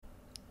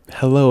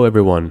Hello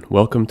everyone,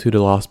 welcome to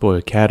the Lost Boy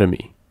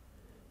Academy.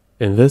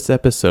 In this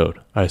episode,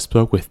 I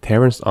spoke with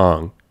Terence.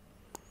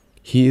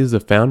 He is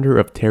the founder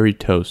of Terry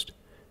Toast,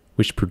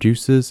 which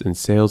produces and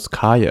sells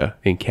kaya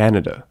in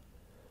Canada.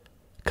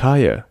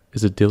 Kaya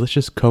is a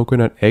delicious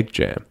coconut egg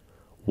jam,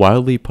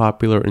 wildly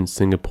popular in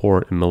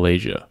Singapore and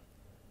Malaysia.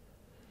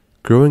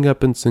 Growing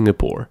up in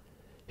Singapore,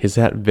 he's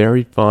had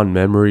very fond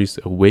memories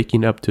of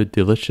waking up to a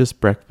delicious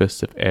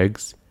breakfast of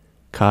eggs,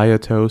 kaya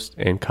toast,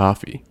 and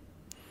coffee.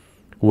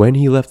 When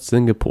he left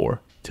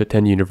Singapore to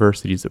attend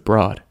universities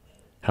abroad,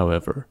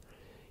 however,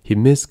 he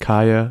missed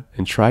kaya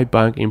and tried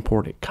buying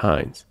imported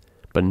kinds,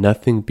 but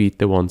nothing beat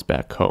the ones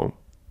back home.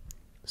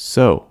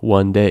 So,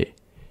 one day,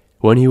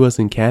 when he was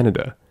in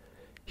Canada,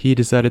 he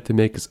decided to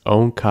make his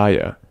own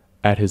kaya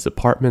at his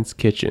apartment's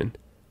kitchen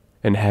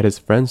and had his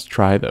friends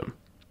try them,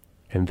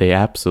 and they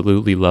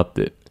absolutely loved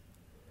it.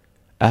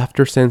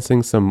 After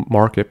sensing some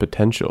market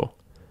potential,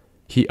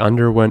 he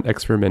underwent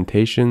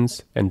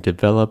experimentations and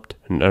developed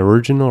an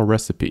original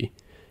recipe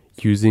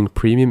using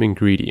premium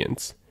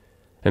ingredients,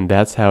 and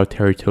that's how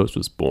Terry Toast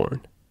was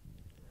born.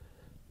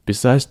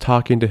 Besides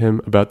talking to him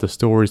about the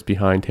stories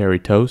behind Terry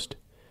Toast,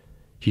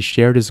 he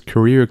shared his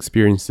career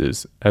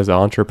experiences as an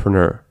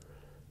entrepreneur,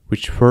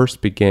 which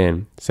first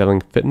began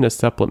selling fitness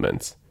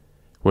supplements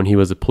when he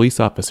was a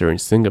police officer in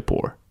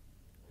Singapore.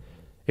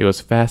 It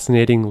was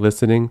fascinating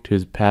listening to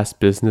his past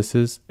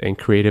businesses and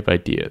creative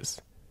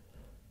ideas.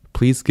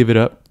 Please give it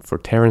up for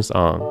Terence.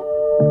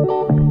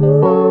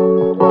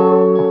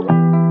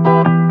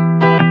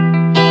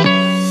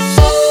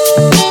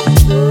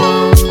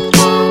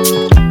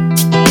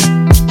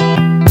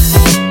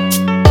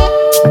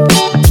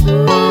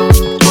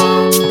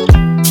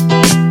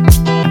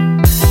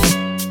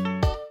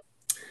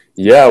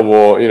 Yeah,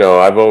 well,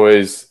 I've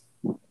always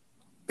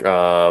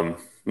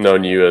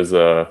known you as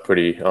a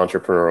pretty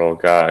entrepreneurial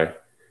guy,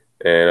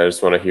 and I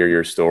just want to hear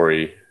your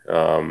story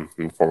in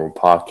the form of a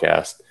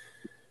podcast.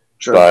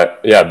 Sure. But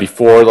yeah,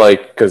 before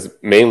because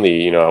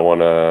mainly, I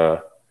want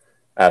to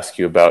ask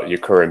you about your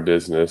current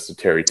business,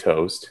 Terry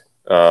Toast.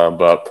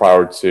 But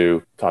prior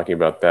to talking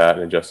about that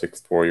and just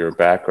explore your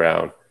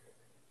background,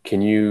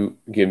 can you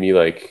give me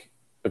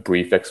a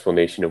brief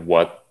explanation of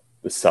what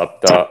the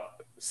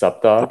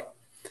Supdog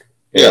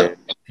and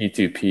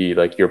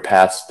P2P, your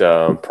past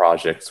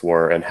projects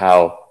were and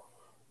how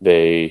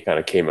they kind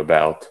of came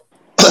about?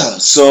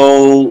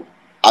 So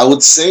I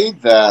would say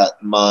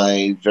that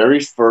my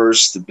very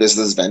first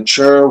business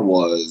venture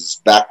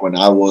was back when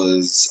I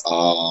was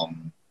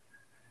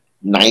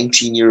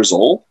 19 years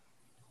old.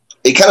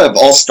 It kind of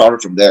all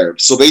started from there.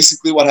 So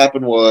basically what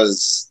happened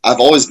was I've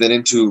always been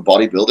into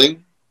bodybuilding,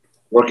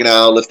 working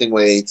out, lifting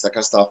weights, that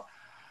kind of stuff.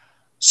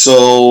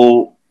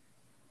 So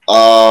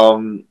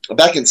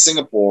back in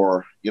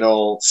Singapore,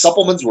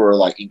 supplements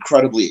were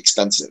incredibly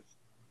expensive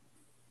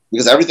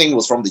because everything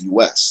was from the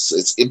US. So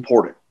it's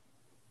imported.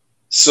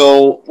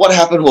 So what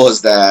happened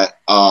was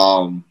that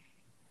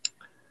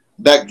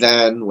back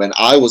then, when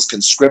I was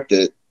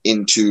conscripted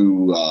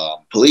into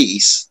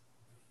police,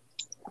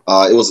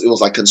 it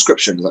was like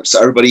conscription. So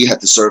everybody had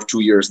to serve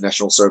 2 years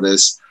national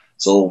service.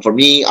 So for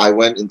me, I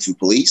went into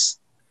police.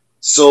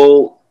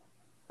 So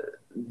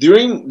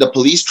during the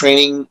police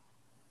training,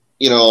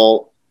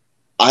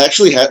 I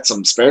actually had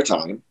some spare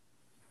time.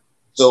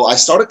 So I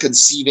started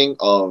conceiving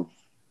of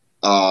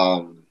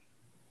an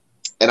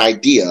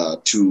idea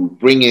to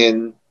bring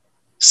in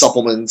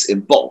supplements in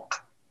bulk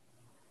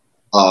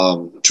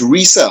to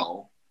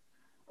resell,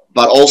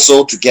 but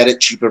also to get it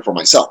cheaper for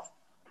myself.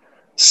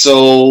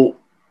 So,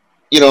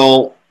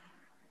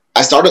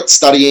 I started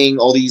studying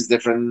all these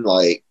different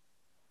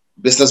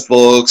business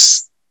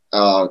books,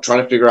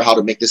 trying to figure out how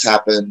to make this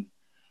happen.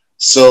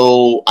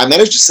 So I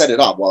managed to set it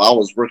up while I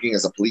was working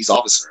as a police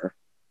officer,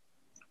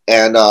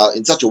 and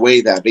in such a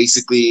way that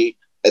basically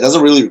it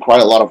doesn't really require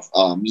a lot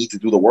of me to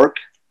do the work.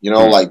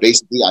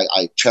 Basically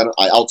I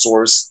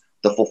outsource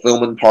the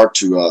fulfillment part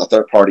to a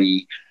third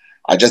party.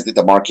 I just did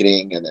the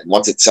marketing, and then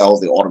once it sells,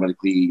 they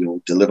automatically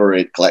deliver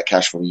it, collect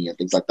cash for me, and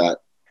things like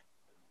that.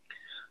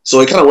 So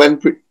it kind of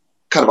went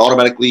kind of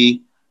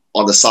automatically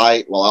on the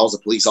side while I was a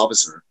police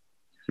officer,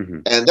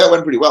 and that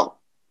went pretty well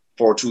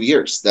for 2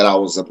 years that I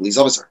was a police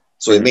officer.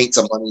 So it made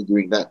some money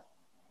doing that.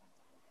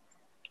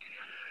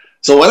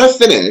 So when I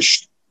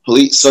finished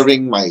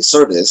serving my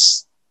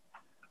service,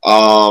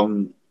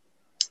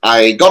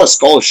 I got a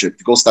scholarship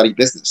to go study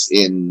business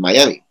in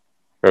Miami.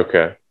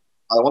 Okay.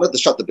 I wanted to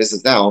shut the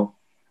business down,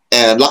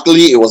 and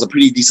luckily it was a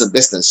pretty decent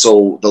business.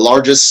 So the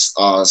largest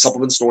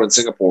supplement store in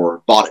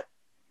Singapore bought it.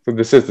 So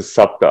this is the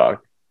Supdog.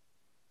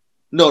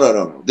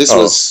 No. This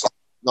was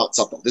not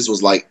Supdog. This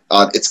was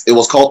it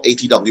was called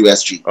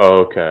ATWSG.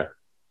 Oh, okay.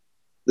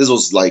 This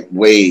was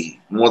way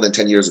more than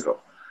 10 years ago.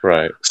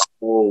 Right.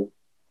 So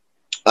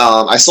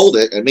I sold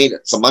it and made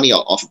some money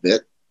off of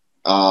it.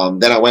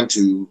 Then I went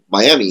to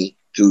Miami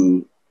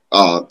to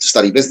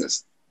study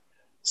business.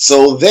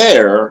 So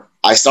there,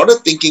 I started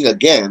thinking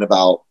again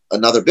about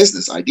another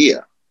business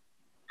idea.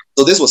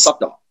 So this was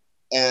Supdog.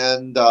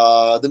 And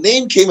the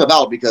name came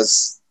about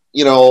because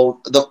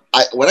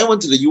when I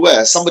went to the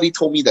US, somebody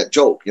told me that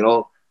joke,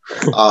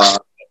 uh,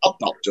 up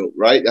dog joke,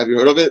 right? Have you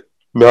heard of it?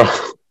 No,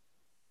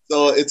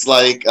 So it's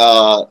like,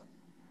 how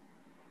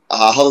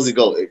does it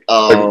go?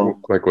 like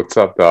like what's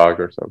up, dog,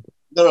 or something.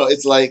 No,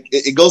 it's like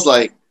it goes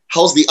like,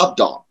 "How's the up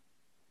dog?"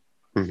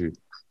 Hmm.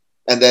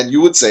 And then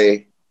you would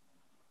say,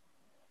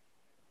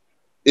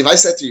 if I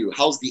said to you,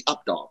 "How's the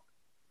up dog?"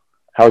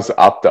 How's the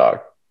up dog?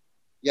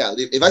 Yeah,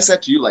 if I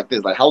said to you like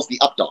this, like, "How's the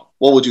up dog?"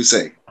 What would you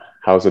say?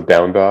 How's a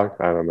down dog?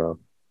 I don't know.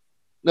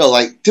 No,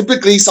 like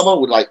typically someone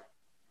would like,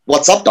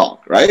 "What's up, dog?"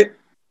 Right?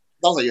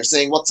 Sounds like you're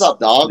saying, "What's up,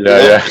 dog?"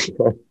 Yeah,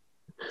 yeah.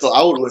 So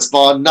I would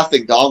respond,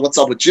 "Nothing, dog. What's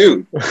up with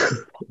you?"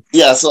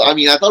 Yeah. So I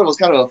mean, I thought it was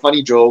kind of a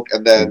funny joke,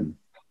 and then Mhm.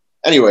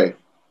 anyway,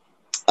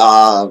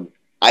 um,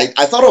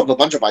 I thought of a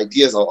bunch of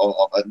ideas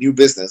of a new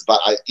business, but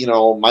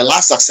my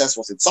last success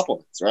was in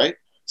supplements, right?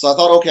 So I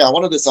thought, okay, I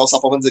wanted to sell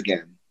supplements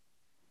again,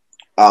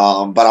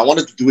 but I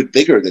wanted to do it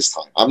bigger this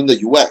time. I'm in the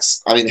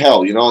US. I mean,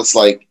 hell, it's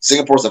like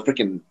Singapore's a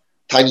freaking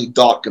tiny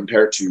dot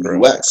compared to Right.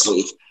 US. So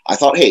I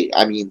thought, hey,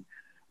 I mean,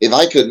 if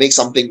I could make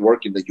something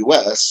work in the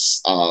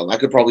US, I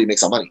could probably make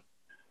some money.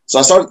 So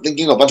I started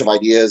thinking of a bunch of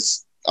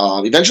ideas.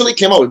 Eventually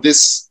came up with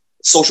this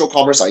social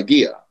commerce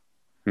idea,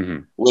 Hmm.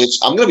 which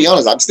I'm going to be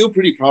honest, I'm still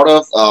pretty proud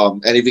of.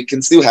 And if it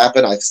can still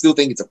happen, I still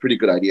think it's a pretty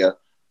good idea.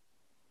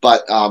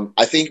 But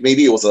I think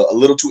maybe it was a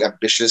little too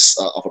ambitious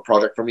of a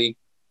project for me.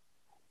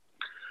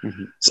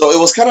 Hmm. So it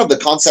was kind of the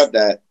concept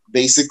that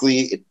basically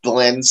it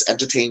blends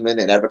entertainment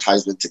and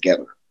advertisement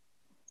together.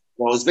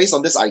 Well, it's based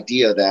on this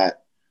idea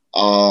that,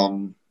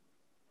 um,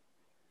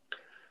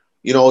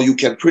 you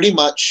can pretty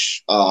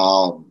much,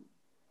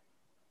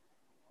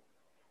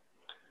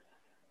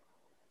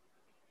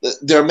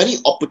 there are many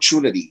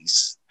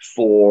opportunities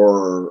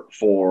for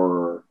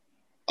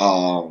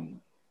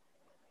um,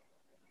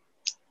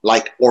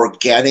 like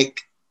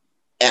organic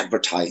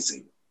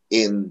advertising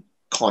in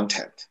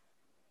content,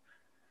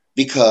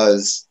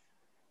 because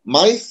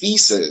my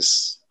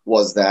thesis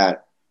was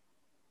that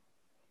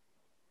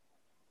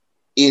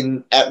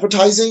in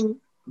advertising,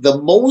 the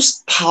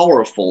most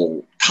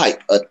powerful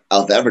type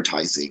of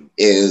advertising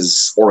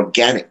is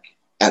organic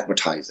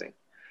advertising.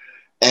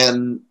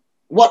 And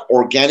what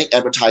organic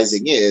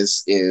advertising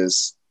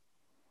is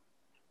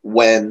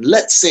when,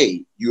 let's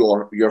say,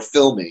 you're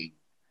filming,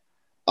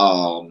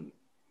 um,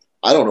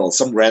 I don't know,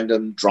 some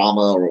random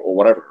drama or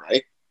whatever,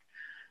 right?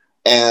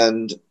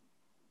 And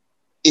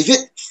if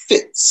it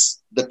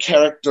fits the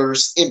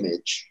character's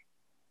image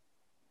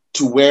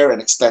to wear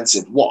an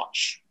expensive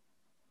watch,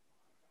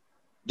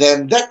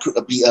 then that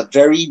could be a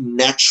very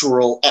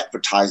natural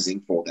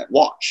advertising for that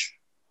watch.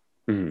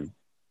 Hmm.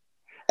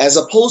 As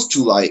opposed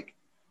to like,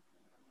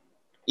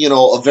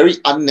 a very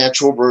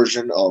unnatural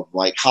version of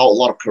like how a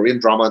lot of Korean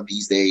drama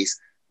these days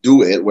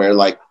do it, where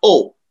like,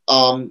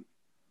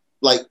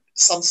 like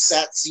some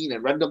sad scene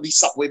and randomly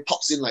Subway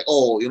pops in like,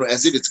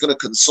 as if it's gonna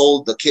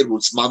console the kid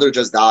whose mother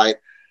just died.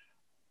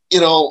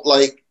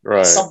 Like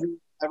Right. Subway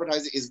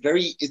advertising is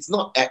it's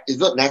not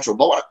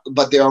natural,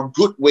 but there are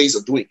good ways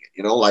of doing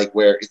it. Like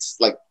where it's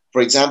like,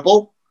 for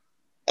example,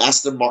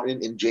 Aston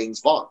Martin in James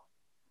Bond,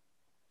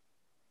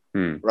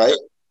 Hmm. right?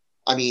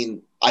 I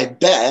mean, I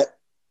bet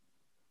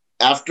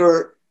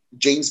after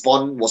James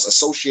Bond was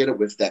associated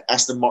with that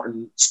Aston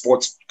Martin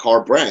sports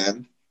car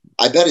brand,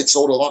 I bet it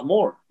sold a lot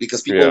more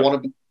because people Yeah. want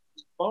to be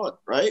Bond,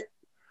 right?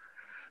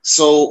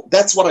 So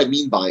that's what I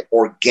mean by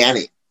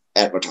organic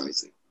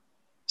advertising.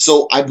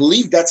 So I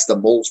believe that's the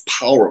most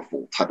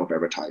powerful type of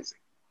advertising.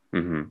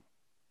 Hmm.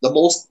 The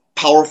most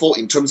powerful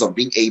in terms of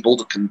being able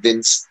to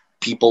convince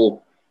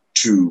people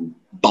to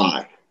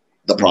buy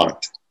the Hmm.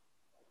 product.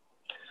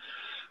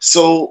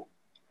 So,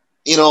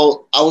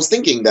 I was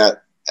thinking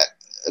that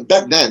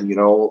back then,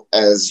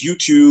 as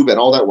YouTube and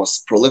all that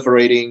was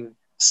proliferating,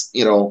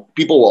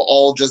 people were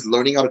all just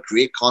learning how to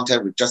create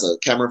content with just a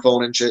camera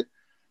phone and shit.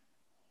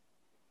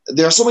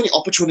 There are so many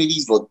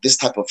opportunities for this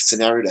type of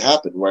scenario to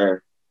happen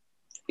where,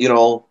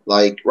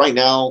 like right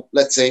now,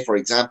 let's say, for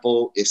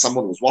example, if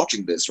someone was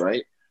watching this,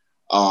 right,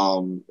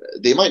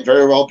 they might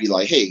very well be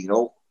like, hey,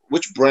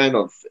 which brand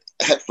of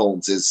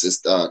headphones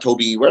is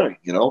Toby wearing,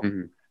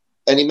 Hmm.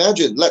 And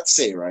imagine, let's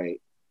say,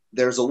 right,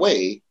 there's a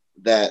way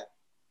that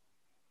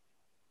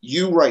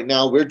you right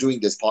now, we're doing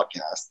this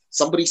podcast.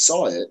 Somebody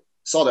saw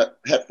that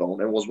headphone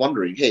and was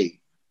wondering, hey,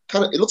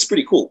 it looks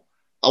pretty cool.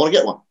 I want to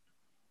get one.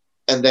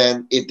 And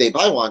then if they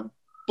buy one,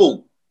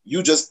 boom,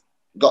 you just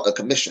got a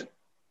commission.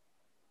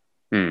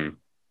 Hmm.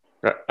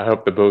 I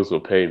hope the Bows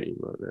will pay me,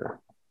 but yeah.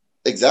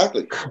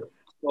 Exactly.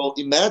 So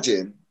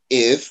imagine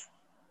if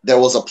there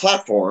was a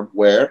platform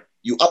where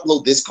you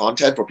upload this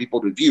content for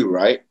people to view,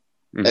 right?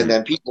 And Hmm.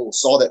 then people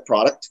saw that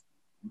product,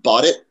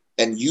 bought it,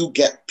 and you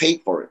get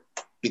paid for it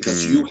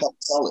because you Hmm.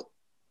 helped sell it.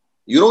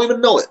 You don't even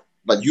know it,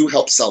 but you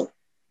helped sell it.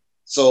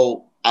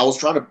 So I was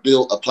trying to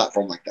build a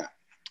platform like that.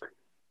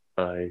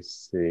 I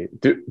see.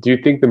 Do you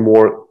think the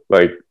more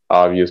like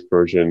obvious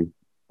version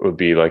would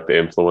be like the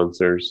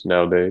influencers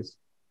nowadays,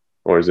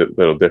 or is it a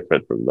little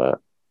different from that?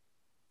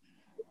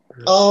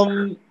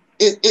 Um,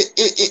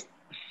 it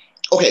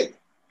okay.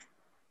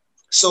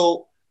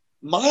 So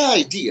My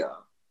idea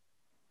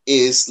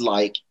is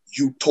like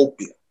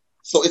utopia.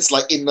 So it's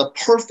like in the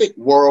perfect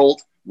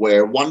world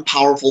where one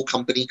powerful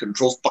company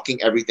controls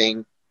fucking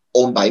everything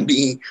owned by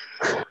me.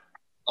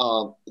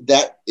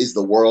 That is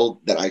the world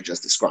that I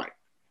just described.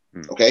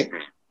 Okay.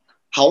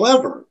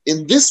 However,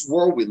 in this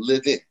world we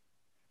live in,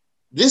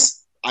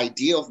 this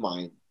idea of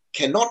mine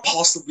cannot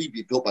possibly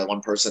be built by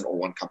one person or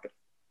one company.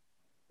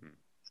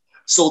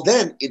 So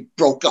then it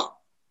broke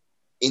up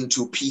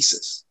into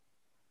pieces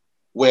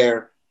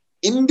where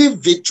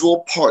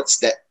individual parts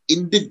that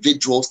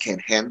individuals can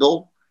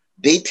handle,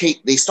 they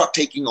start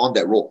taking on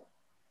that role.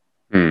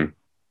 Mm.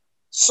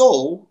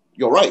 So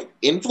you're right.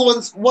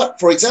 Influence what?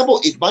 For example,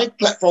 if my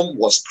platform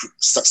was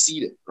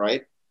succeeded,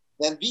 right,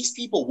 then these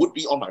people would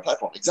be on my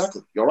platform.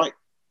 Exactly. You're right.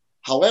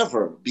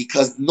 However,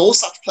 because no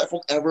such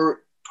platform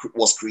ever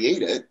was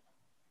created,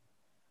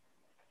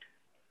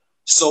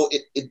 so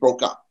it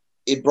broke up.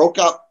 It broke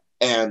up,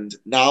 and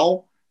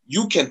now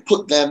you can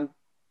put them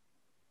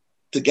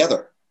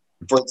together.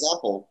 For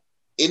example,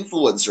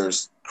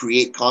 influencers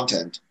create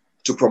content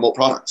to promote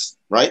products,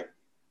 right?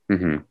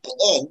 Mm-hmm. And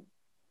then,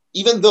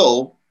 even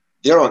though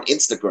they're on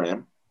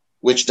Instagram,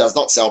 which does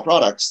not sell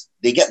products,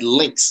 they get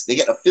links, they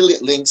get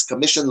affiliate links,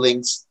 commission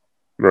links,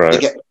 they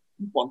Right. get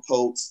coupon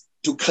codes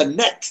to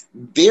connect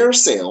their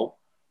sale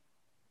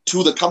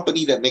to the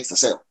company that makes the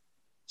sale.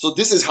 So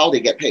this is how they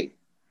get paid.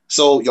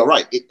 So you're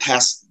right, it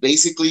has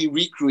basically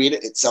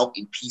recreated itself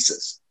in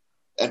pieces,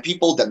 and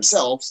people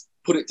themselves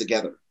put it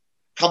together.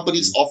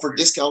 Companies offer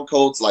discount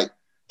codes like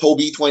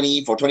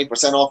Toby20 for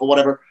 20% off or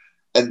whatever,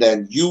 and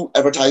then you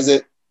advertise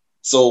it.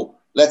 So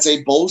let's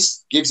say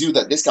Bose gives you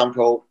that discount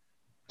code,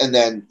 and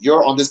then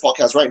you're on this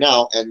podcast right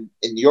now, and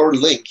in your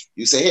link,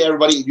 you say, hey,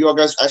 everybody, if you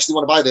guys actually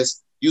want to buy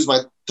this, use my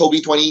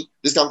Toby20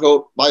 discount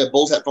code, buy a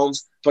Bose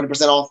headphones,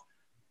 20% off,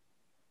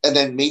 and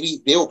then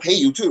maybe they'll pay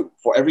you too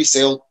for every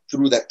sale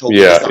through that Toby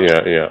discount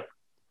code. Yeah.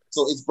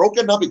 So it's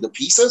broken up into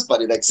pieces,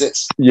 but it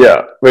exists.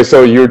 Yeah. Wait,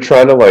 so you're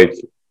trying to like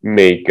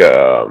make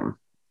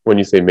when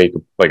you say make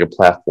like a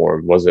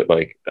platform, was it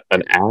like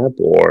an app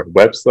or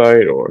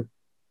website or?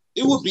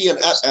 It would be an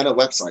app and a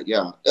website,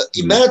 yeah.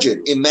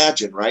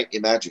 Imagine, right?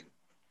 Imagine.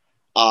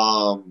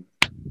 Um,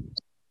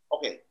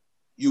 okay,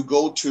 you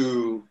go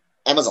to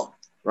Amazon,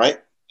 right?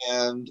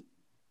 And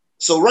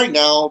so right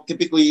now,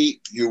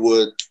 typically you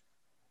would,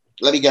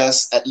 let me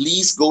guess, at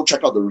least go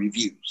check out the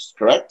reviews,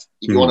 correct?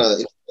 If you want to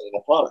invest in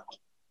a product.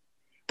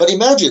 But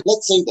imagine,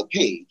 let's say the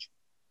page,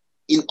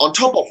 on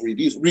top of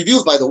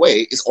reviews, by the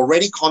way, is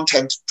already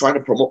content trying to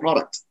promote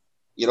product.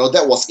 You know,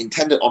 that was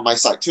intended on my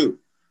site too.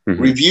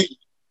 Mm-hmm. Reviews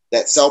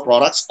that sell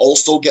products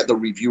also get the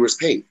reviewers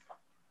paid.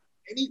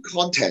 Any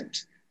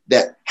content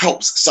that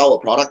helps sell a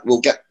product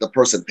will get the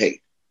person paid.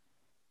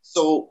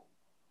 So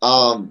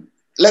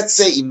let's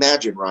say,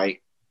 imagine,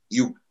 right,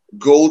 you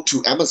go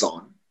to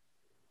Amazon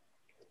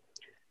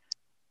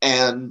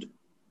and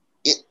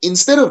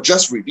instead of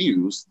just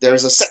reviews,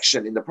 there's a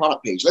section in the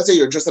product page. Let's say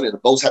you're interested in the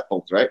Bose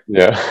headphones, right?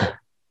 Yeah.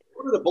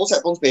 Go to the Bose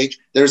headphones page,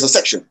 there's a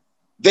section,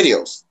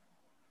 videos.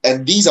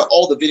 And these are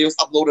all the videos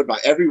uploaded by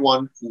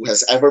everyone who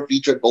has ever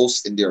featured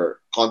Bose in their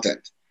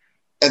content.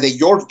 And then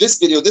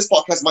this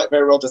podcast might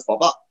very well just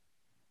pop up.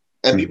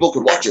 And people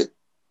could watch it,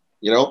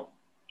 you know?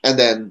 And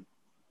then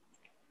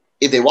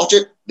if they watch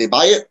it, they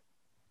buy it,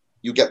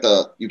 you get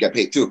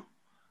paid too.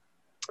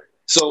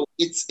 So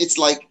it's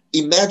like,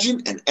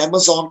 imagine an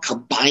Amazon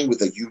combined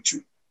with a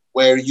YouTube,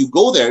 where you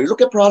go there, you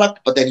look at product,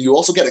 but then you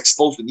also get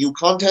exposed to new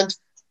content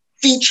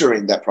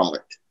featuring that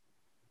product.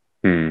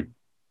 And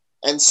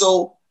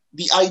so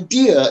the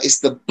idea is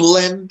to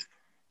blend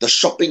the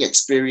shopping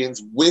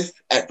experience with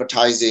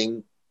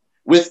advertising,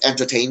 with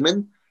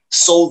entertainment,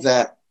 so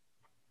that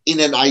in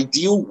an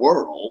ideal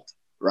world,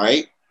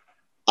 right,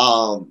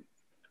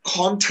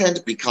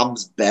 content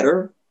becomes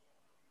better,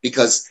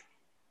 because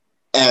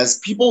as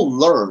people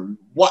learn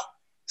what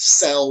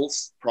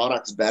sells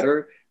products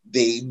better,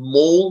 they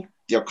mold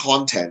their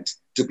content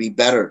to be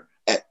better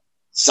at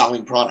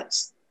selling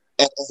products.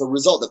 And as a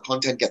result, the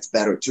content gets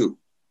better too.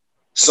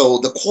 So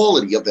the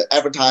quality of the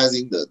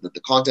advertising,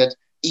 the content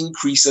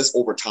increases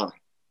over time.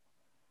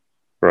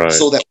 Right.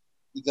 So that,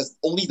 because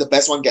only the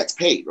best one gets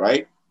paid,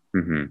 right?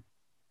 Mm-hmm.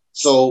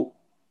 So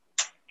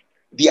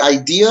the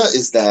idea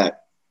is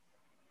that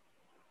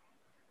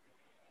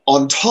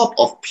on top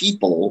of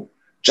people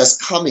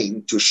just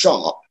coming to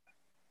shop,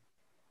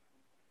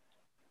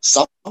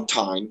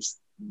 sometimes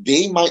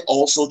they might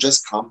also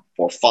just come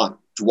for fun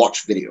to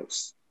watch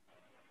videos.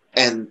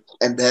 And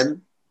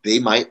then they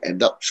might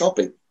end up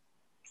shopping.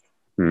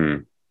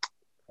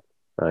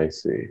 I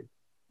see.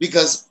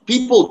 Because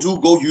people do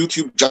go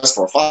YouTube just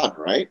for fun,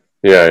 right?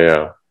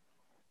 Yeah.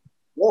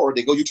 Or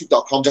they go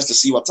youtube.com just to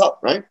see what's up,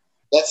 right?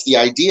 That's the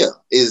idea,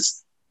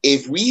 is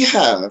if we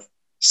have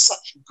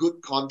such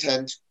good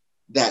content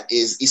that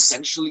is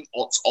essentially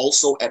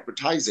also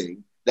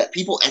advertising, that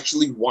people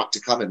actually want to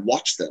come and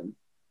watch them,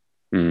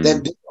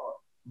 then they are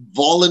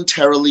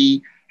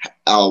voluntarily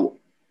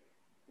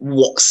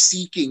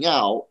seeking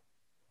out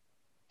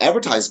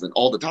advertisement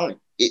all the time,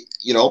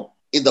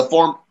 in the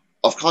form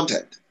of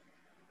content.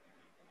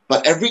 but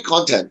every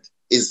content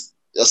is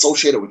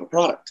associated with a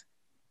product.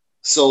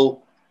 So,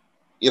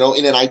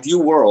 in an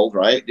ideal world,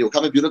 right, they'll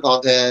come and build the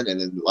content and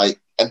then like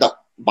end up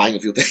buying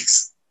a few things.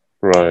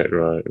 Right.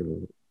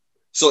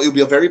 So it'll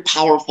be a very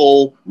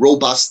powerful,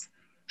 robust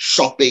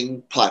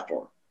shopping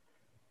platform.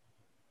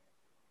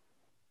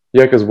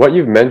 Yeah, because what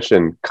you've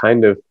mentioned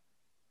kind of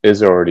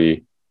is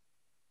already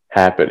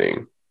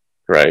happening,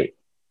 right?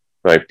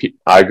 Like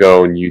I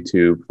go on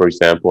YouTube, for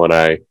example, and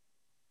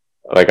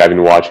I've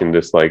been watching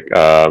this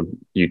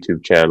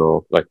YouTube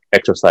channel, like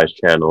exercise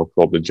channel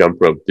called the Jump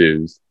Rope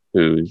Dudes,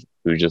 who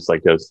just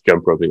like does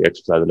jump roping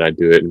exercise, and I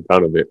do it in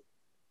front of it,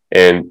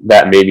 and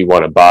that made me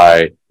want to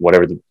buy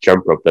whatever the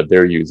jump rope that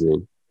they're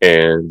using,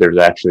 and there's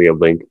actually a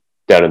link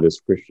down in the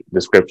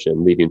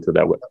description leading to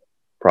that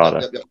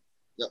product.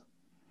 Yep.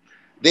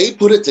 They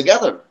put it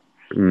together.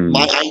 Mm.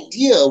 My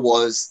idea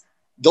was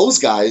those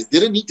guys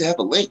didn't need to have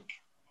a link.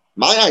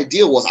 My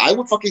idea was I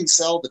would fucking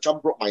sell the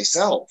jump rope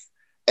myself.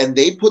 And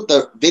they put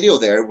the video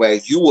there where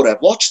you would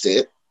have watched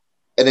it.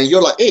 And then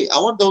you're like, hey, I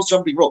want those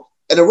jumping ropes.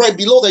 And then right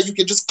below that, you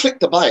can just click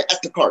to buy it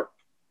at the cart.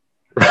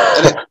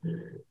 And then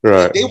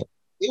Right.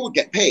 they would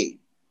get paid.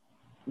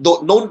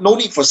 No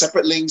need for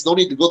separate links. No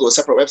need to go to a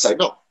separate website.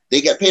 No,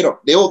 they get paid.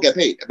 They will get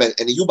paid.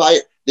 And you buy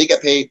it, they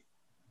get paid.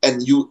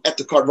 And you at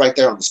the cart right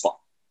there on the spot.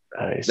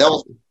 Nice. That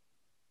was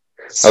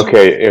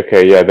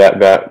okay, yeah,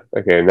 that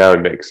okay, now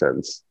it makes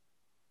sense.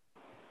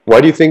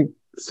 Why do you think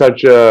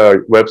such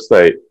a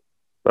website,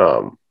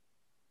 or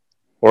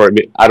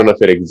I don't know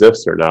if it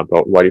exists or not,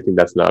 but why do you think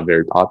that's not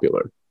very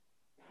popular?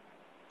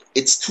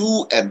 It's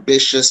too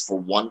ambitious for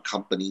one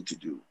company to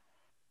do.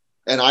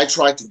 And I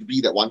tried to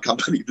be that one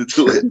company to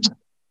do it.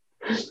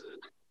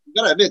 You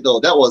gotta admit though,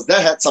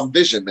 that had some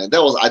vision, man.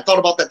 I thought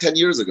about that 10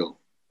 years ago.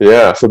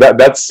 Yeah, so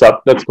that's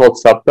called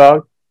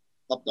Subdog?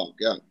 Subdog,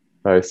 yeah.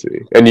 I see.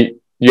 And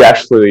you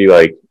actually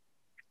like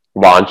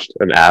launched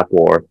an app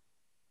or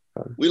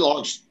we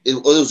launched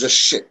it was just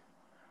shit.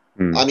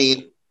 I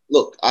mean,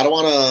 look, I don't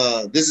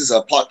wanna this is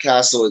a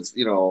podcast, so it's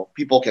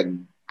people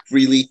can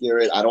freely hear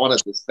it. I don't want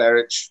to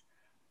disparage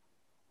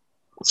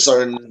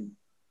certain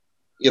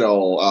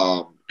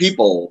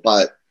people,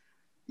 but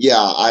yeah,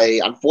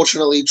 I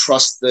unfortunately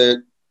trusted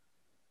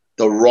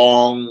the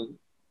wrong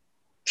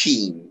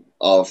team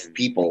of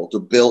people to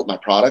build my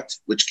product,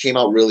 which came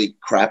out really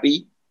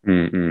crappy.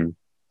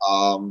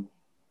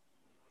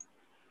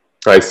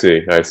 I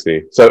see.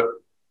 So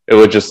it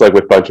was just like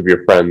with a bunch of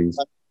your friends.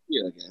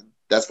 Yeah, again,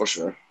 that's for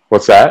sure.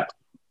 What's that?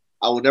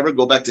 I would never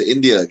go back to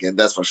India again.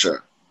 That's for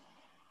sure.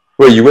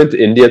 Wait, you went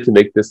to India to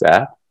make this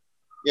app?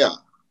 Yeah.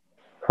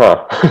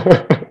 Huh.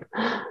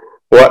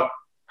 What?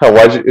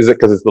 Why'd you? Is it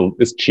because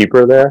it's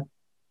cheaper there?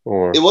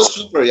 Or it was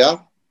cheaper, yeah,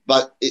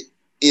 but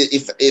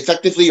if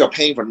effectively you're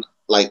paying for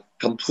like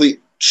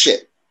complete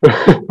shit.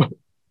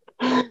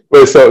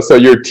 Wait, so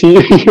your team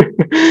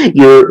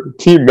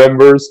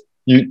members,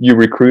 you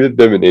recruited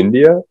them in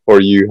India,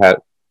 or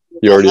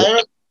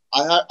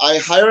I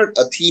hired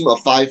a team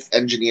of 5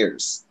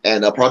 engineers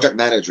and a project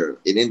manager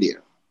in India.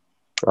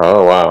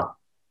 Oh wow!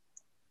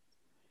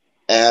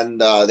 And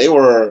they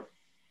were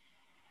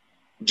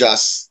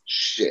just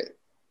shit.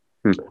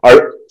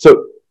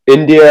 So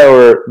India,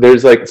 or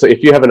there's so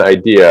if you have an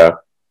idea,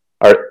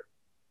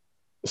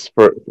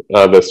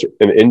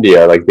 in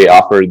India, like they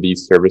offer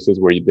these services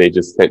where they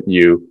just send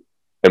you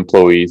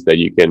employees that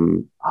you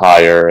can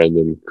hire and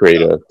then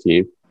create a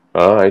team.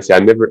 Oh, I see. I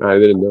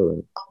didn't know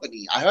that.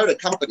 I heard a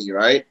company,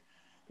 right,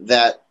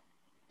 that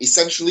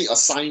essentially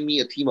assigned me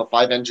a team of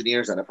 5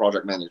 engineers and a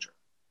project manager.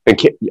 And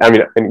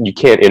you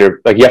can't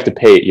you have to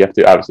pay. You have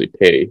to obviously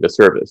pay the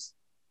service.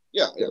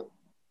 Yeah.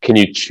 Can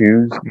you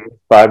choose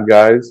 5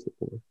 guys?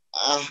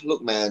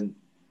 Look, man.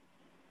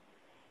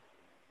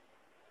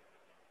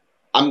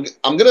 I'm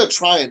gonna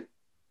try and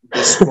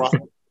describe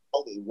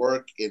how they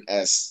work in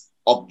as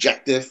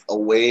objective a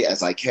way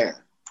as I can.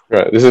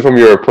 Right. This is from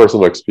your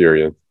personal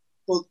experience.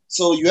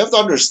 So you have to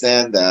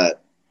understand that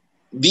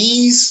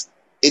these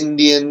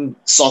Indian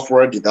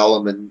software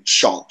development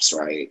shops,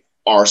 right,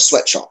 are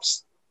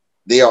sweatshops.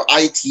 They are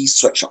IT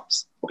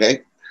sweatshops.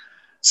 Okay,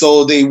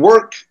 so they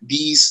work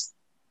these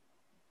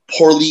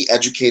poorly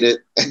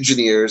educated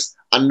engineers,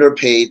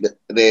 underpaid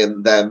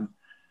them.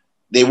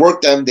 They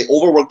work them. They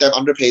overwork them,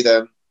 underpay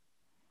them.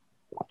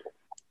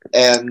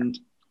 And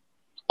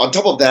on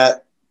top of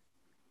that,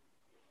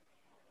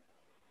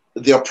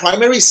 their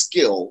primary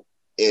skill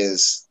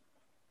is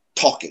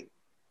talking.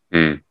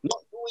 Not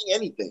doing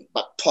anything,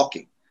 but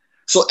talking.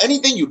 So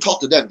anything you talk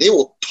to them, they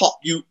will talk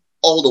you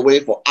all the way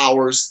for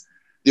hours.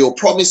 They will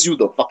promise you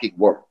the fucking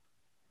world.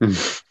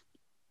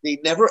 They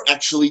never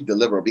actually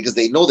deliver because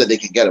they know that they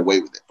can get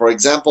away with it. For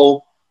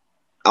example,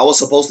 I was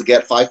supposed to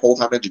get 5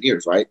 full-time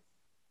engineers, right?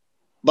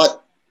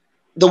 But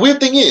the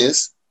weird thing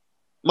is,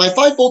 my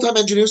 5 full-time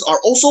engineers are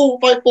also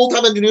 5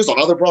 full-time engineers on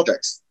other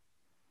projects.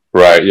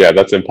 Right, yeah,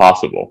 that's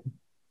impossible.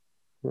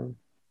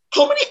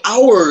 How many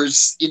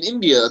hours in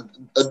India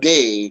a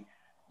day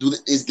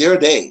is their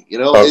day?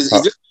 Is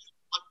there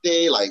one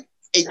day like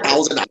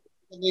 8,000 hours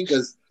or something?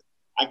 Because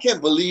I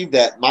can't believe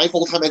that my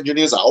full-time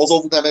engineers are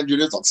also full-time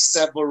engineers on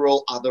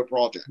several other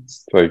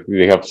projects. Like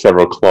they have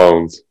several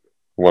clones,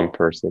 one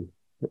person.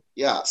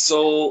 Yeah,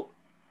 so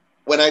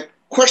when I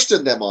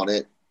question them on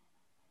it,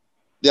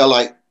 they're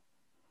like,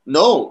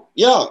 no,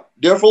 yeah,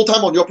 they're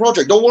full-time on your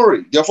project. Don't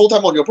worry, they're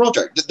full-time on your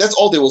project. That's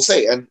all they will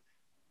say. And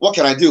what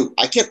can I do?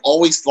 I can't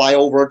always fly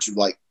over to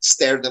like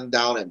stare them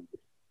down and,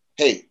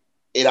 hey,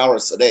 8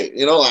 hours a day.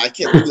 I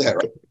can't do that,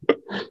 right?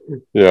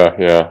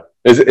 Yeah.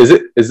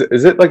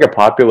 Is it like a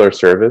popular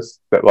service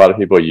that a lot of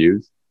people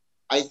use?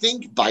 I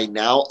think by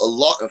now a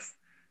lot of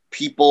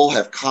people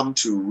have come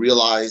to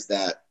realize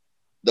that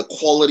the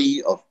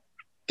quality of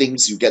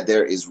things you get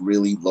there is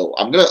really low.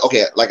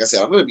 Like I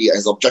said, I'm gonna be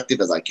as objective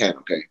as I can.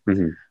 Okay,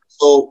 Mm-hmm.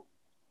 so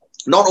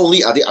not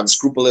only are they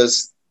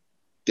unscrupulous,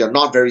 they're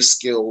not very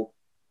skilled,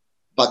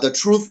 but the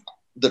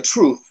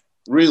truth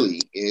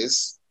really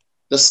is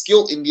the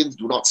skilled Indians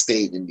do not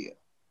stay in India.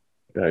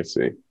 I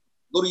see.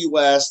 Go to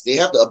US, they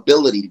have the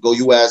ability to go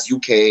US,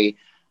 UK,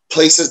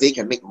 places they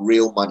can make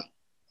real money.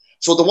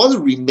 So the ones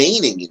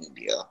remaining in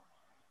India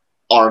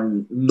are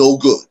no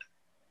good.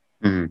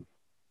 Mm-hmm.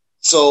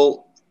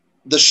 So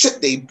the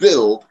shit they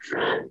build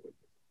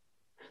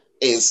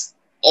is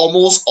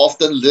almost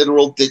often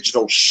literal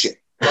digital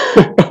shit.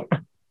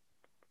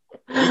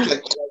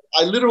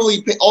 I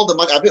literally paid all the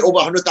money. I paid over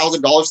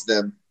 $100,000 to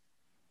them.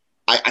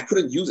 I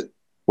couldn't use it.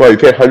 Well, you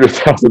paid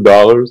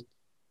 $100,000?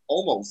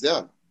 Almost,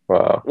 yeah.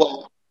 Wow.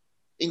 Well,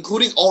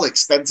 including all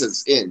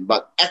expenses in,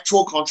 but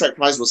actual contract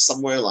price was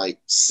somewhere like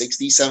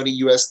 60,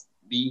 70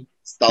 USD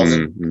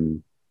thousand. Mm-hmm.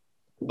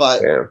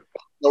 But Damn.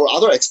 there were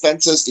other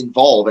expenses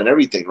involved and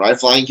everything, right?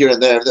 Flying here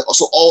and there.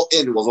 So all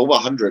in was over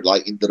 100,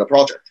 like into the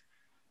project,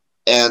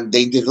 and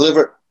they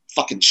delivered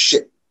fucking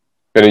shit.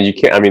 And then you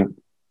can't. I mean,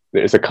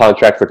 it's a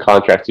contract for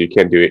contract, so you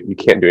can't do it. You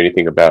can't do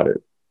anything about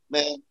it.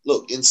 Man,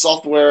 look, in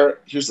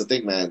software, here's the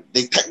thing, man.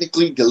 They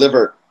technically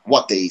delivered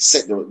what they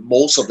said.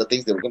 Most of the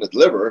things they were going to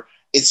deliver,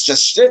 it's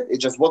just shit. It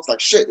just works like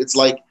shit. It's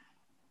like,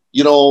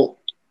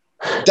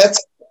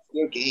 that's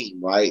their game,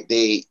 right?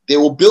 They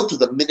will build to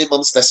the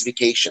minimum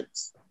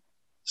specifications.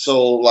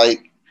 So,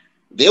 like,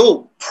 they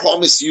will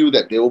promise you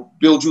that they will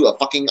build you a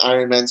fucking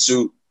Iron Man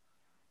suit,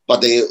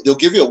 but they'll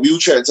give you a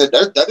wheelchair and say,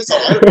 that is how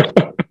Iron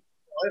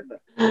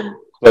Man.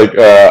 Like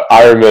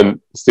Iron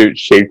Man suit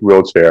shaped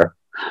wheelchair.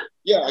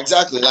 Yeah,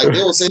 exactly. Like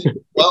they will say,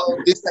 well,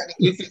 this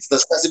technically fits the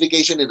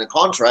specification in the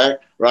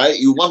contract, right?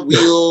 You want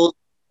wheels,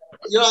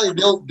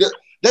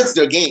 that's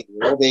their game.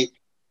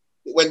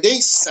 When they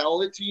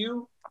sell it to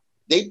you,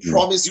 they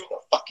promise you the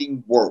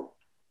fucking world.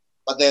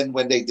 But then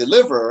when they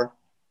deliver,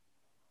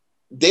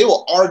 they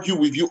will argue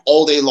with you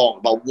all day long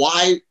about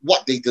why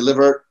what they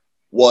delivered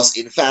was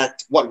in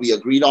fact what we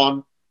agreed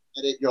on.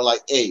 And you're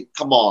like, hey,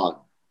 come on.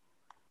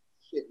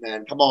 Shit,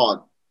 man, come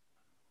on.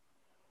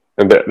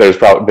 And there's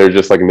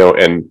just like no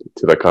end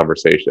to the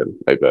conversation,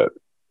 I bet.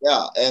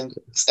 Yeah, and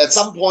at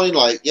some point,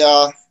 like,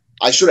 yeah,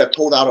 I should have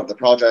pulled out of the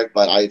project,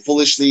 but I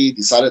foolishly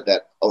decided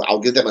that I'll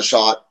give them a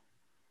shot.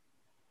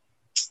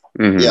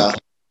 Mm-hmm. Yeah,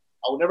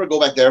 I will never go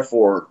back there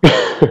for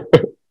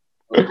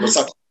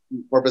such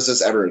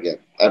purposes ever again,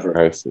 ever.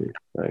 I see.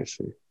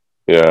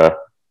 Yeah,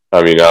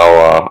 I mean,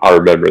 I'll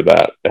remember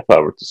that if I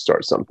were to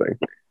start something.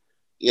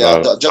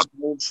 Yeah, just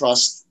don't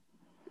trust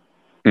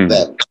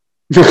them.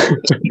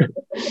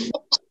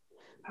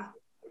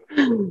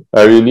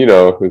 I mean,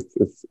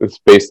 it's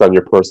based on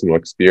your personal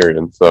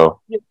experience. So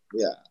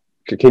yeah.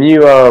 Can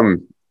you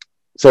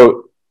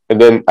so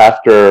and then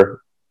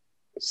after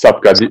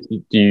Supka, did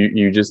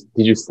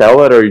you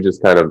sell it, or you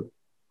just kind of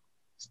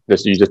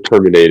you just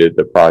terminated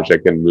the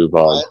project and move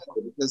on?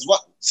 Because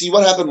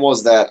what happened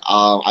was that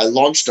I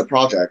launched a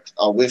project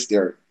with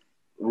their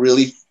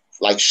really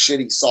like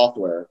shitty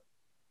software.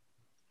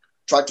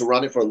 Tried to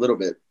run it for a little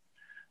bit,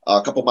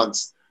 a couple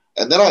months.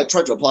 And then I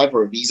tried to apply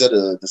for a visa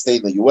to stay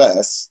in the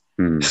US.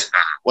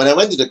 When I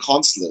went to the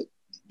consulate,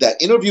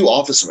 that interview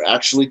officer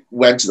actually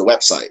went to the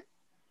website.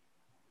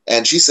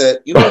 And she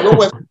said, your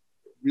website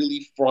is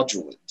really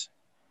fraudulent.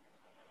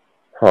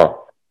 Huh.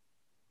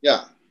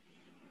 Yeah.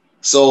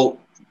 So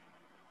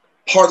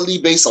partly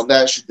based on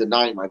that, she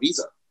denied my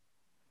visa.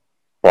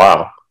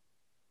 Wow.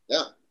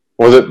 Yeah.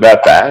 Was it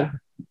that bad?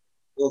 It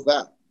was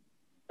bad.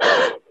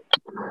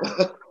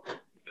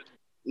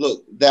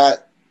 Look,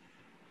 that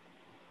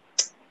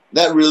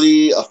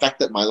really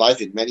affected my life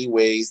in many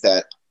ways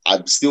that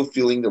I'm still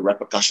feeling the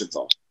repercussions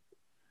of.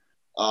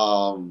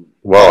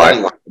 Well,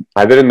 anyway.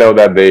 I didn't know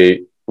that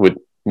they would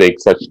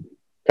make such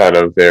kind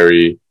of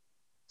very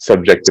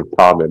subjective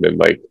comment and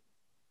like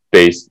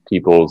base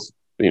people's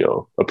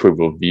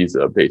approval of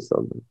visa based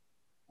on them.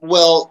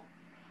 Well,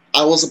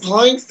 I was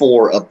applying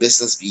for a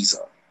business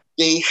visa.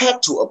 They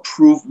had to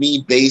approve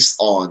me based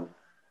on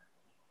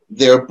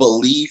their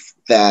belief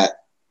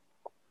that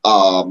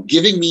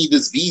giving me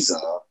this visa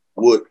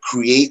would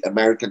create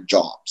American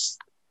jobs.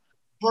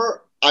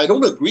 I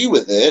don't agree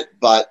with it,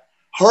 but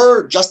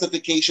her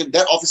justification,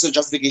 that officer's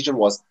justification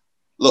was,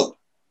 look,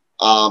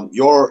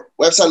 your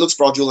website looks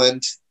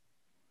fraudulent.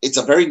 It's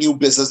a very new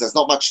business. There's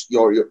not much.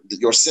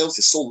 Your sales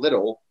is so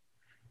little.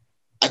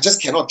 I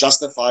just cannot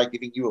justify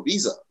giving you a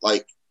visa.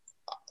 Like,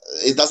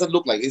 it doesn't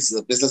look like this is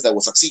a business that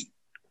will succeed.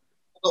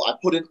 So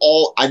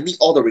I meet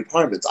all the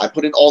requirements. I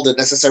put in all the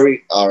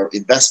necessary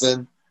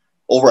investment,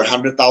 over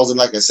 100,000,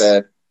 like I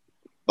said.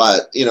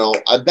 But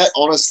I bet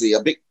honestly,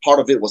 a big part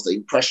of it was the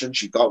impression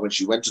she got when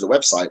she went to the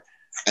website,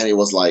 and it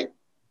was like,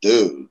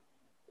 dude.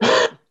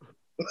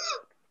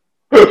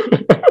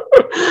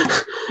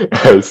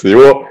 I see.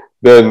 Well,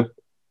 then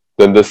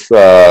this,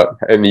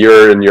 and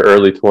you're in your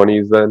early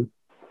 20s then?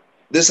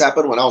 This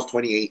happened when I was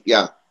 28.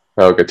 Yeah.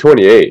 Okay,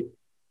 28.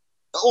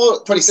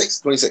 Oh,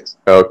 26, 26.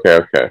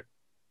 Okay.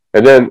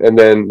 And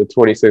then the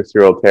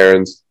 26-year-old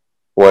Terence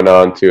went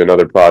on to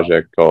another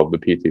project called the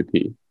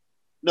P2P.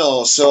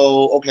 No,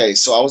 so okay,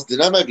 so I was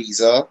denied my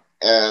visa,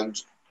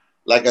 and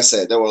like I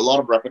said, there were a lot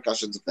of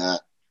repercussions of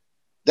that.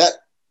 That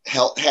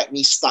had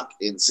me stuck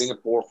in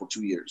Singapore for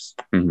 2 years,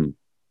 Mm-hmm.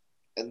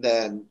 and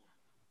then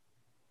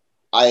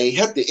I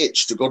had the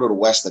itch to go to the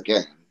West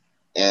again,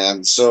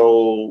 and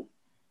so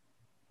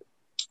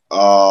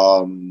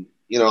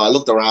I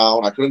looked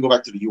around. I couldn't go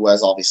back to the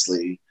US,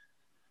 obviously,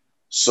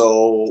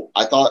 so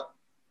I thought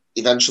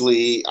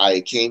eventually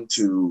I came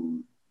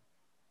to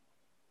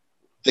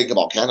think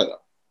about Canada.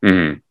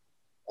 Mm-hmm.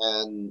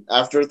 And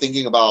after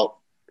thinking about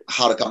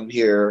how to come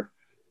here,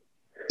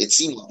 it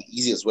seemed like the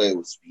easiest way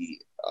was to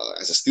be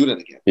as a student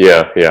again.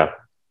 Yeah. I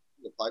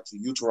applied to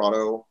U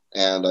Toronto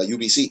and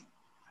UBC.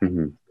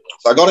 Mm-hmm.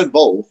 So I got in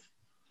both,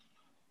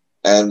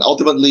 and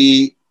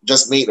ultimately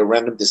just made a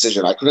random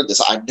decision. I couldn't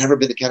decide. I've never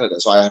been to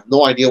Canada, so I have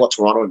no idea what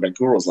Toronto and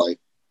Vancouver was like.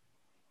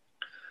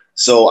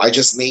 So I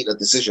just made a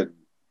decision.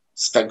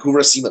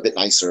 Vancouver seemed a bit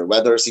nicer.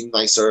 Weather seemed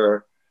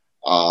nicer.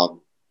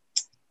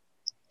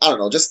 I don't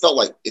know. Just felt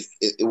like if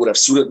it would have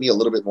suited me a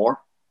little bit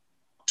more.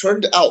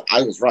 Turned out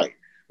I was right.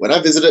 When I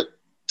visited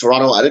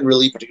Toronto, I didn't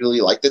really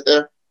particularly like it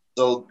there.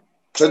 So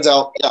turns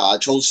out, yeah, I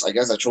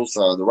guess I chose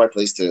the right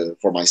place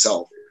for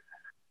myself.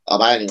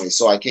 But anyway,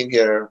 so I came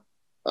here,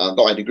 got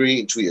my degree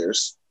in 2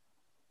 years,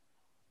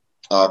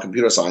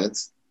 computer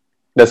science,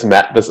 That's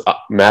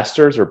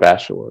master's or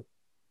bachelor?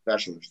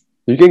 bachelor's.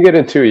 You can get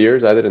in 2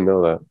 years. I didn't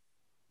know that.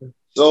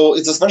 So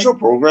it's a special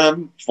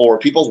program for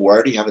people who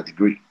already have a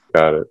degree.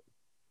 Got it.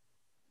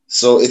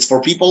 So it's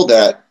for people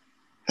that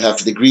have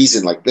degrees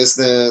in like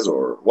business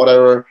or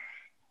whatever,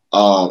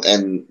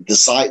 and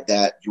decide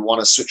that you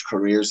want to switch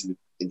careers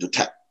into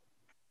tech.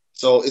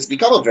 So it's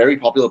become a very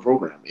popular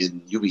program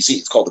in UBC.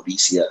 It's called the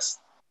BCS.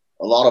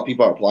 A lot of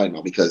people are applying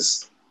now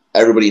because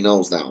everybody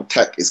knows now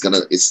tech is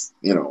it's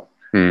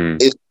a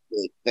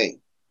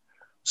thing.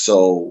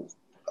 So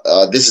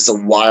this is a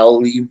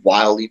wildly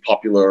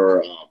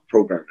popular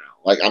program now.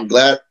 Like, I'm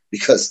glad,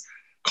 because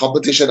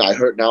competition, I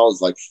heard now,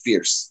 is like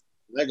fierce.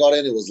 When I got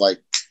in, it was like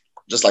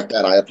just like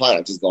that. I applied,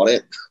 I just got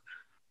in.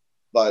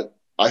 But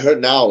I heard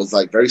now it's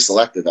like very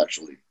selective,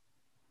 actually.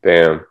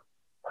 Damn.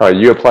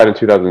 You applied in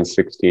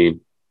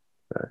 2016.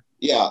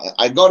 Yeah,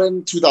 I got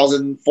in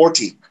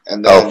 2014,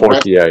 and then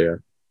 14, yeah.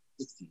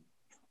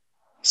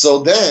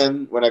 So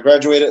then, when I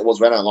graduated, was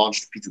when I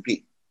launched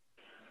P2P.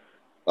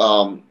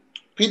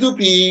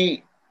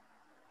 P2P,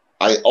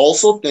 I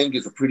also think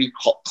is a pretty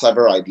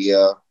clever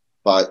idea,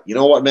 but you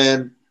know what,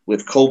 man?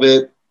 With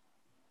COVID,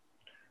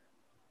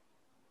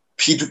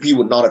 P2P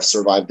would not have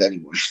survived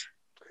anyway.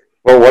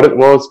 Well, what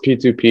was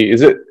P2P?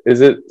 Is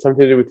it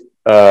something to do with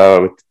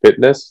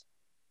fitness?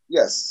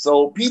 Yes.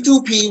 So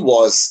P2P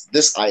was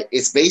this.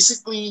 It's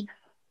basically,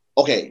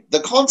 okay.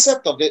 The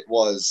concept of it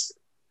was,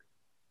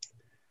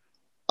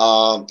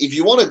 if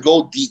you want to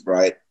go deep,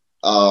 right?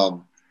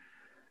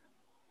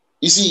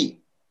 You see,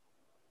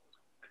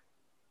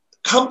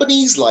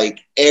 companies like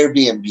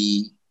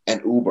Airbnb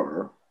and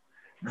Uber,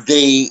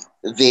 they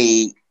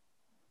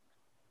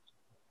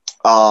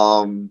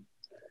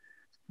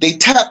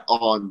tap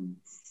on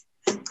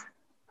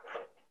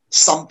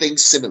something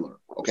similar.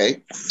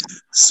 Okay,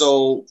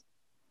 so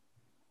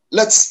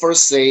let's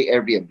first say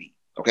Airbnb.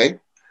 Okay,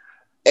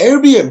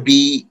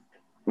 Airbnb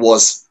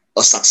was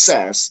a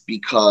success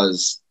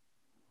because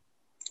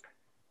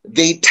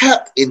they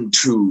tapped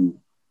into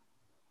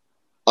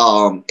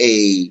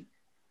a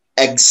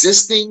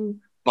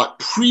existing but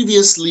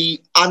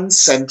previously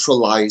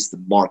uncentralized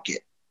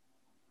market.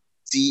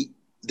 See,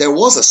 there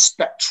was a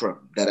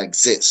spectrum that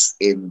exists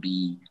in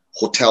the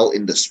hotel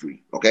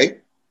industry. Okay,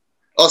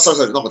 oh,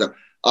 sorry, not hotel.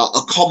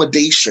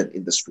 Accommodation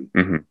industry.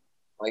 Mm-hmm.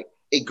 Right,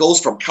 it goes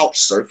from couch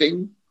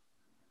surfing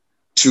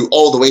to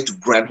all the way to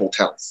grand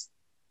hotels.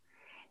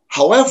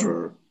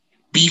 However,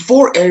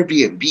 before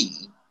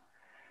Airbnb,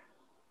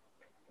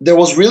 there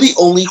was really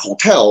only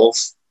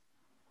hotels,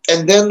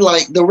 and then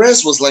like the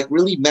rest was like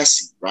really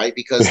messy, right?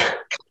 Because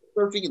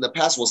surfing in the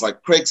past was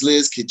like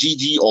Craigslist,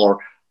 Kijiji, or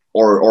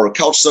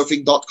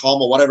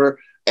couchsurfing.com or whatever,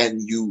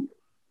 and you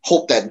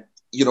hope that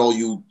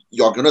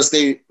you're gonna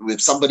stay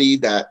with somebody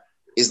that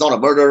is not a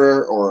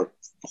murderer, or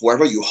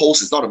whoever you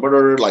host is not a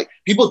murderer. Like,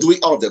 people do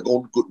it out of their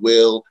own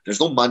goodwill. There's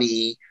no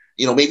money,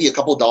 maybe a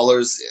couple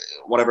dollars,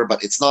 whatever,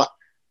 but it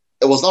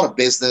was not a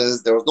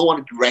business. There was no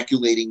one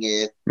regulating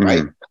it, right?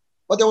 Mm-hmm.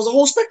 But there was a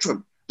whole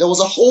spectrum. There was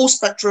a whole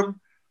spectrum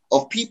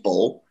of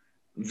people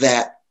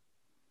that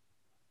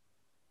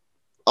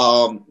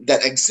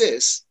that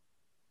exists,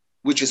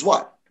 which is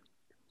what?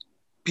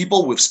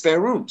 People with spare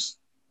rooms.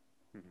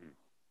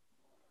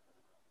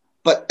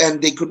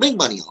 And they could make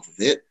money off of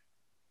it.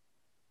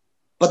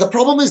 But the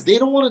problem is they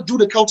don't want to do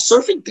the couch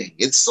surfing thing.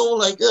 It's so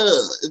like,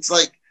 it's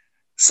like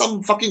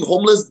some fucking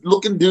homeless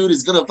looking dude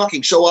is gonna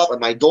fucking show up at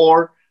my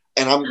door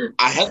and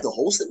I have to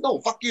host it. No,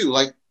 fuck you.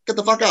 Like, get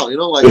the fuck out,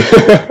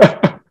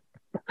 like.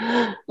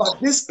 But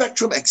this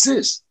spectrum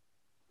exists.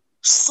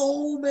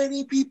 So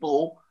many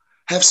people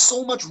have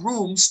so much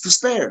rooms to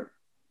spare.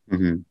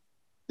 Mm-hmm.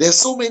 There's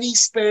so many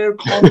spare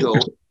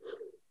condos,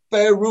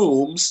 spare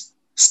rooms,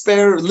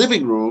 spare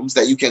living rooms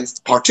that you can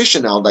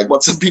partition out, like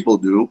what some people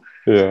do.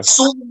 Yeah.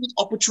 So many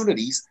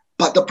opportunities.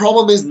 But the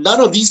problem is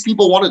none of these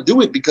people want to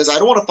do it because I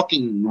don't want to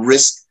fucking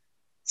risk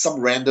some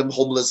random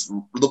homeless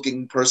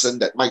looking person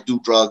that might do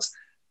drugs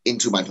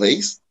into my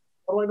place.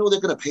 How do I know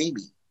they're going to pay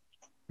me?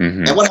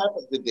 Mm-hmm. And what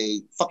happens if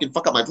they fucking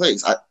fuck up my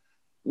place?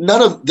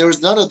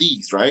 There's none of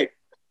these, right?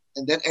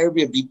 And then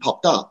Airbnb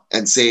popped up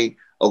and say,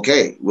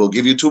 okay, we'll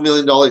give you $2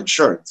 million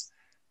insurance,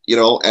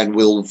 and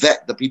we'll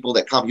vet the people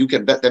that come. You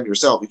can vet them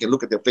yourself. You can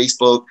look at their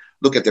Facebook,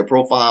 look at their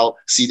profile,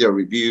 see their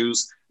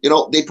reviews.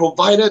 They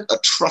provided a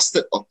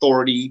trusted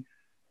authority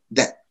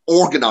that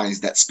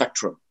organized that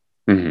spectrum.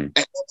 Mm-hmm. And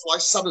that's why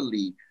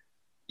suddenly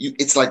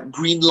it's like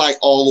green light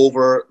all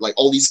over, like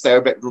all these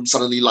spare bedrooms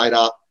suddenly light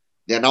up.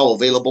 They're now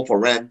available for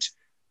rent.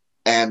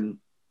 And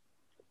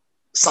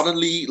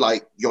suddenly,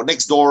 like, your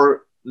next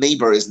door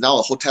neighbor is now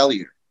a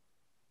hotelier,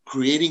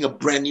 creating a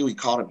brand new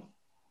economy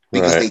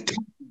because they tap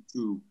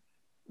into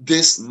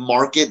this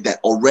market that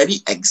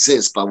already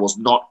exists but was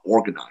not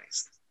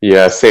organized.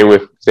 Yeah, same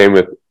with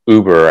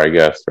Uber, I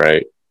guess,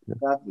 right?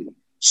 Exactly.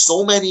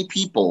 So many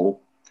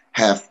people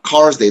have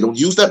cars they don't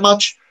use that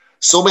much.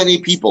 So many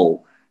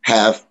people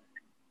have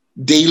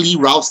daily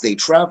routes they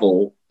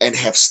travel and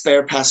have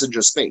spare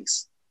passenger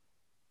space.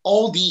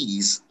 All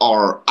these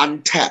are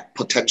untapped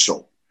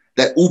potential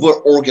that Uber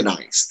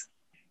organized.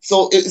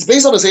 So it's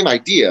based on the same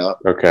idea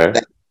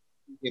that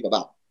came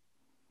about.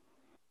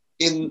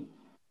 It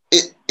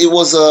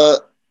was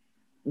a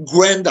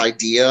grand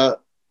idea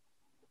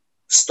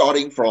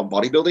starting from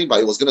bodybuilding, but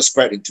I was going to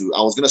spread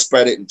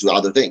it into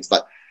other things.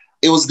 But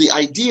it was the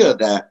idea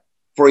that,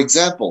 for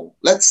example,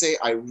 let's say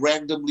I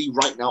randomly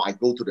right now I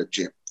go to the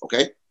gym,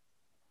 okay?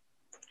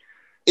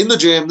 In the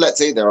gym, let's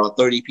say there are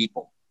 30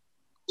 people.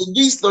 In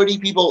these 30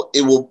 people,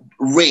 it will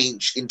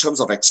range in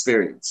terms of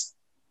experience.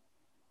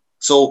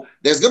 So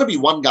there's going to be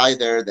one guy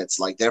there that's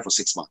like there for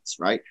 6 months,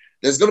 right?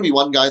 There's going to be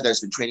one guy that's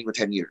been training for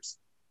 10 years.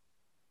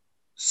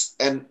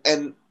 And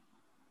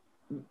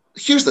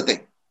here's the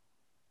thing.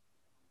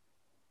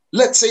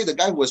 Let's say the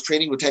guy who was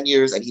training for 10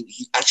 years and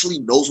he actually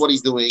knows what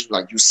he's doing.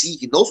 Like, you see,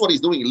 he knows what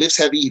he's doing. He lifts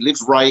heavy, he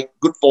lifts right,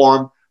 good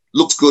form,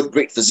 looks good,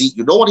 great physique.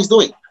 You know what he's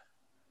doing.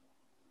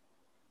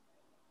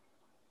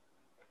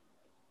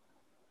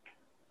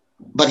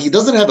 But he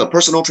doesn't have a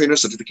personal trainer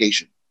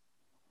certification.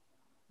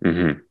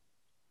 Mm-hmm.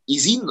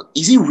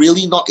 Is he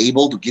really not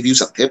able to give you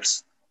some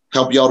tips,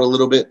 help you out a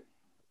little bit?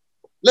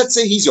 Let's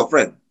say he's your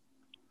friend.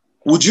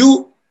 Would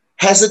you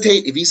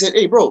hesitate if he said,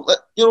 hey, bro,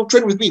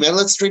 train with me, man.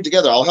 Let's train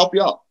together. I'll help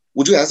you out.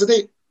 Would you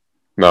hesitate?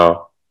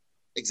 No.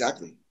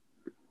 Exactly.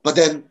 But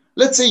then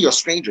let's say you're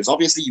strangers.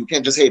 Obviously, you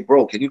can't just, hey,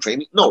 bro, can you train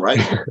me? No, right?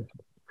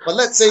 But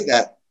let's say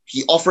that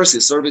he offers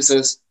his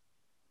services,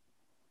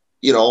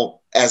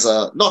 as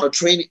not a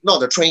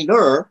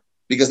trainer,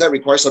 because that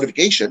requires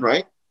certification,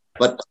 right?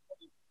 But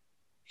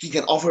he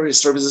can offer his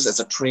services as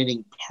a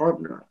training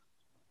partner.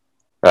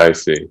 I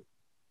see.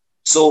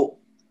 So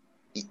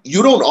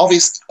you don't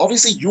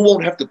obviously you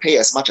won't have to pay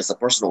as much as a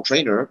personal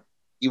trainer.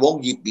 You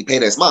won't be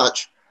paid as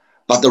much,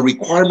 but the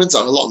requirements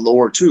are a lot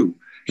lower too.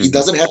 He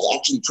doesn't have to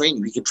actually train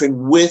you. He can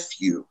train with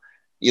you,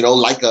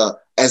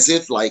 as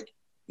if like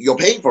you're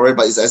paying for it,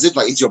 but it's as if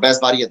like it's your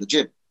best buddy at the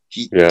gym.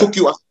 He took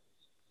you up.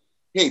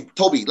 Hey,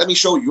 Toby, let me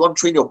show you. You want to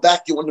train your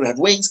back? You want to have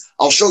wings?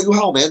 I'll show you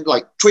how, man.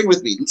 Like, train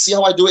with me. See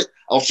how I do it?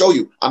 I'll show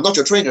you. I'm not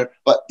your trainer,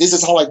 but this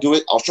is how I do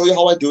it. I'll show you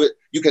how I do it.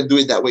 You can do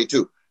it that way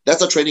too.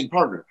 That's a training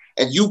partner.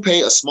 And you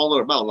pay a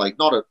smaller amount, like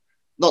not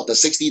the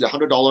 $60 to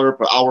 $100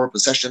 per hour per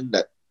session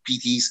that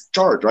PTs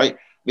charge, right?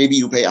 Maybe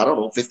you pay, I don't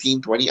know,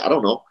 15, 20, I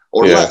don't know,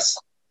 or less.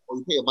 Or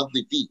you pay a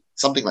monthly fee,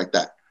 something like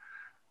that.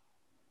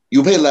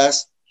 You pay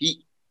less.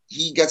 He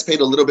gets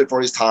paid a little bit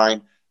for his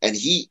time, and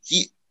he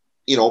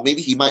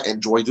maybe he might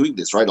enjoy doing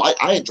this, right?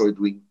 I enjoy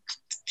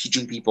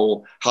teaching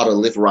people how to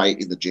live right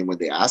in the gym when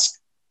they ask.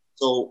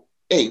 So,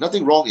 hey,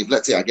 nothing wrong if,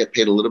 let's say, I get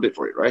paid a little bit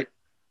for it, right?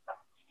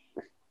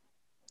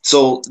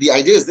 So the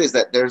idea is this,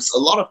 that there's a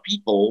lot of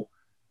people,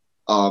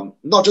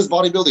 not just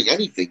bodybuilding,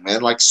 anything,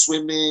 man, like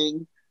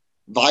swimming,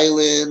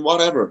 violin,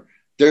 whatever.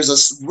 There's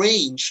a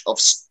range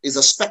is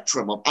a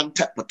spectrum of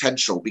untapped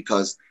potential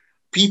because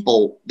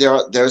people,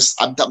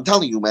 I'm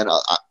telling you, man,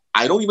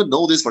 I don't even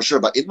know this for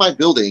sure, but in my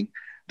building,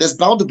 there's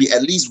bound to be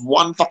at least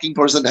one fucking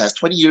person that has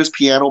 20 years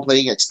piano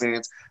playing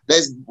experience that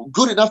is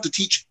good enough to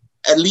teach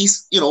at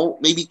least,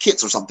 maybe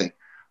kids or something.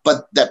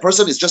 But that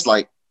person is just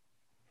like,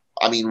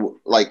 I mean,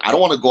 like, I don't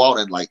want to go out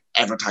and like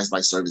advertise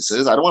my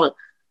services. I don't want to,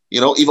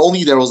 if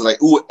only there was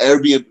like, ooh,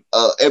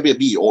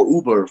 Airbnb or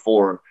Uber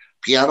for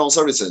piano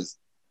services.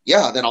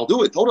 Yeah, then I'll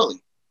do it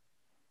totally.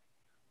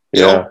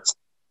 Yeah.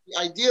 The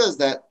idea is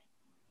that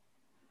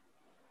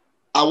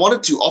I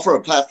wanted to offer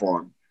a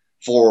platform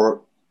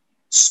for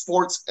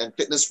sports and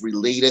fitness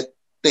related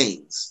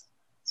things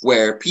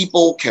where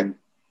people can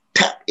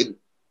tap in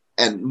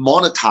and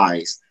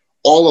monetize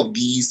all of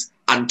these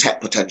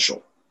untapped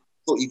potential.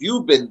 So if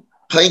you've been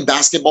playing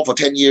basketball for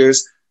 10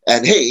 years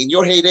and hey, in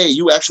your heyday,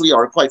 you actually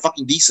are quite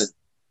fucking decent,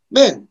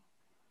 man,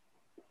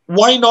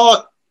 why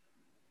not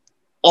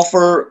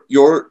offer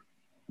your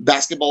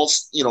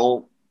basketballs,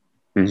 you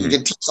Mm-hmm.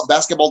 can teach some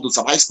basketball to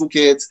some high school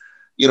kids,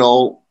 you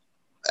know,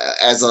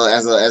 as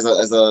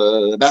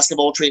a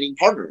basketball training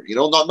partner,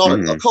 not a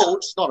Mm-hmm.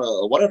 coach, not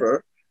a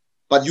whatever,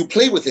 but you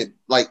play with him.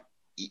 Like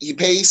he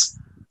pays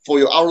for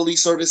your hourly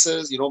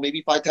services,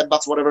 maybe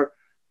 $5-10, whatever,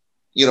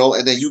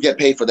 and then you get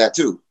paid for that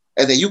too.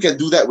 And then you can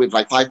do that with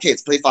like 5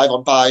 kids, play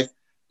 5-on-5,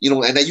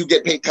 and then you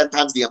get paid 10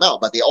 times the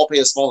amount, but they all pay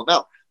a small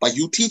amount. But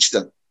you teach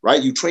them,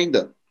 right? You train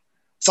them,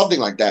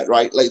 something like that,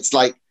 right? Like it's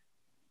like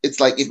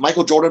if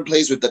Michael Jordan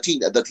plays with the team,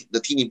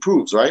 the team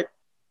improves, right?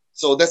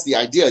 So that's the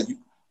idea.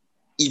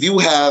 If you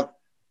have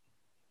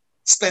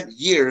spent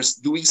years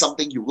doing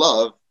something you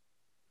love,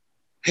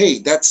 hey,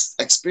 that's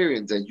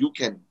experience that you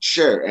can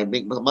share and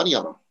make money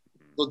out of.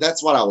 So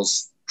that's what I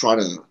was trying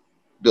to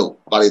build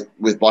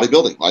with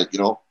bodybuilding, like,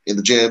 in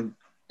the gym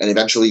and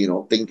eventually,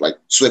 things like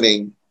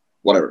swimming,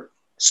 whatever,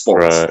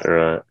 sports. Right,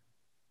 right.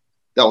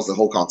 That was the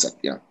whole concept.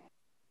 Yeah.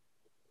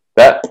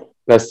 That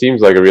that seems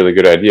like a really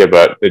good idea,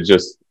 but it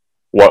just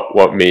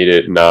what made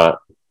it not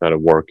a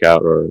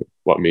workout, or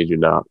what made you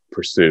not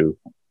pursue?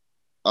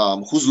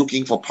 Who's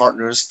looking for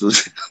partners to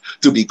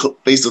to be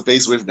face to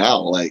face with now?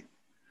 Like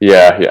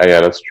Yeah, yeah,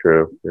 yeah, that's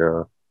true.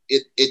 Yeah.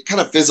 it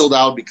kind of fizzled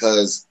out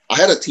because I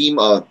had a team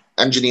of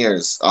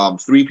engineers,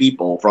 3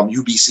 people from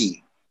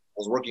UBC.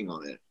 Was working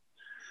on it.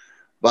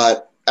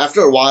 But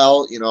after a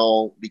while,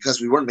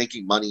 because we weren't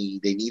making money,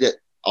 they needed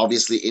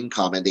obviously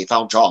income and they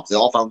found jobs. They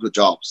all found good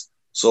jobs.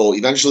 So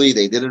eventually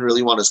they didn't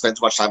really want to spend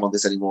too much time on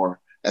this anymore.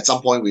 At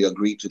some point we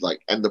agreed to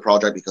like end the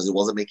project because it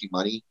wasn't making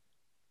money.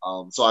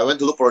 So I went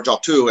to look for a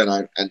job too, and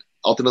I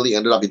ultimately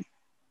ended up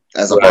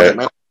as a project Right.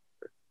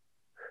 manager.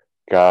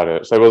 Got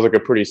it. So it was like a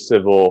pretty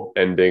civil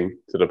ending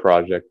to the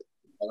project.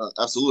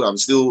 Absolutely, I'm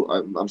still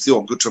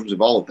on good terms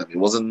with all of them. It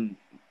wasn't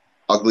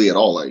ugly at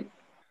all. Like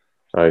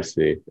I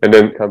see. And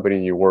then the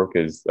company you work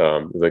is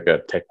like a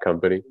tech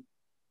company.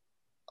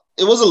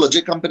 it was a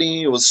legit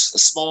company. It was a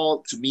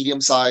small to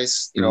medium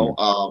size.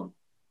 Mm-hmm.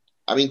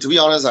 I mean, to be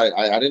honest,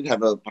 I didn't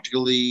have a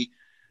particularly,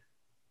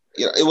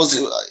 it was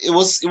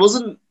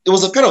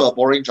a kind of a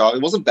boring job.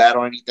 It wasn't bad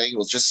or anything. It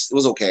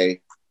was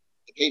okay.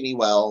 It paid me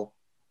well,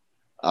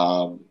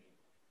 um,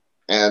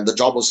 and the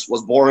job was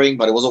boring,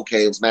 but it was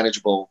okay. It was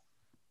manageable.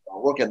 Our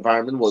work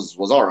environment was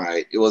all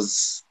right.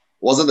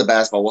 Wasn't the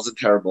best, but wasn't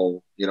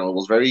terrible. It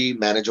was very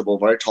manageable,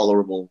 very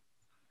tolerable.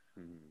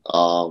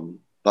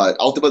 But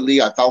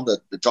ultimately, I found that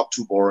the job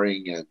too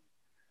boring, and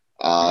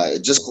Mm-hmm.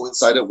 it just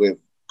coincided with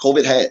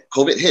COVID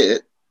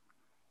hit,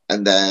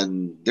 and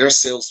then their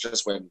sales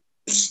just went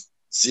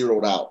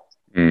zeroed out.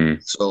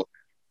 Mm, So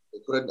they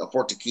couldn't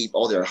afford to keep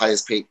all their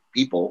highest paid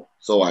people.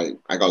 So I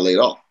got laid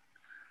off.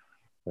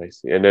 I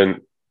see. And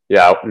then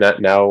yeah,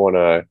 now I want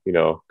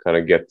to kind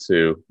of get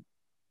to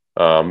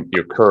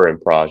your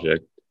current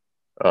project,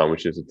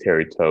 which is a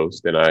Terry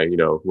Toast. And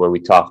when we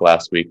talked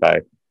last week,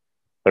 I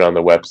went on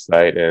the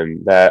website,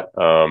 and that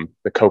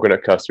the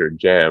coconut custard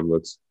jam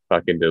looks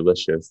fucking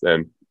delicious.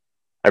 And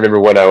I remember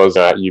when I was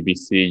at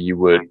UBC, you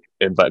would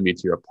invite me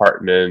to your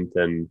apartment,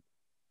 and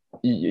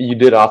you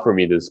did offer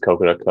me this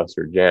coconut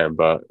custard jam.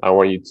 But I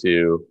want you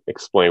to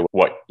explain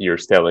what you're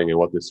selling and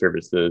what the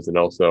service is, and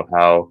also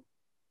how,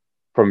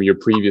 from your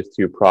previous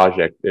two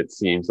projects, it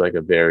seems like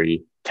a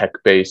very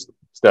tech-based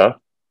stuff,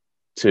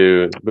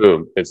 to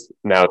boom, it's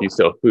now you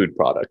sell food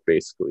product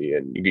basically,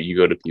 and you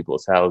go to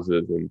people's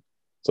houses, and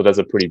so that's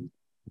a pretty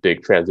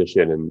big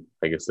transition in,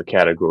 I guess, the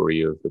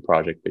category of the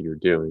project that you're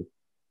doing.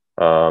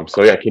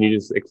 So yeah, can you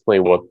just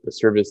explain what the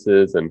service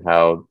is and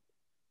how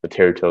the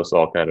Terry Toast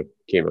all kind of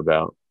came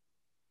about?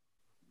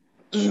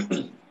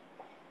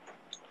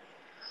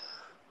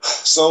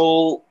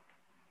 So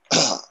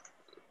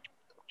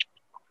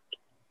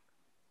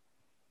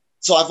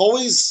so I've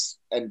always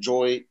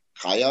enjoyed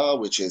kaya,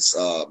 which is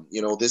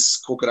this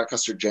coconut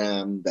custard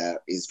jam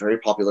that is very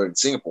popular in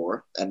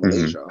Singapore and Mm-hmm.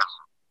 Malaysia.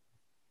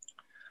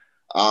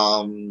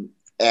 Um,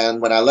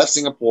 and when I left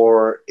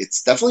Singapore,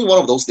 it's definitely one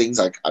of those things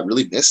I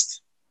really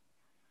missed.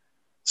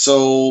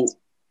 So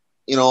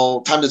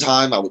time to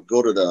time I would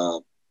go to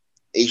the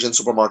Asian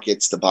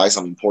supermarkets to buy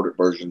some imported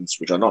versions,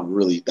 which are not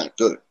really that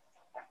good.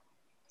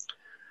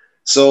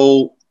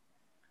 So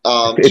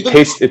It even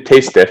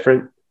tastes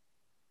different.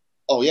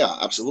 oh yeah,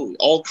 absolutely,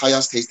 all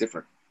kayas taste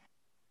different.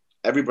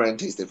 Every brand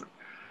tastes different.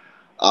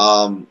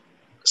 Um,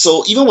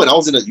 so even when I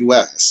was in the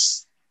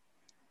US,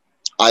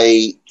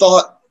 I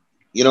thought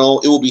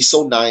It would be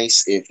so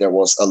nice if there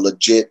was a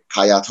legit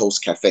Kaya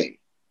Toast cafe,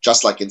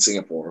 just like in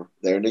Singapore,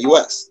 there in the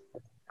US.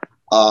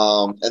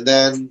 And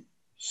then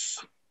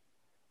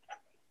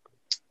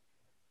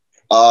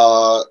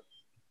uh,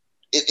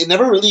 it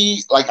never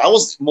really, like, I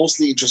was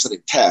mostly interested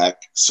in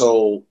tech.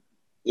 So,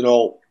 you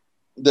know,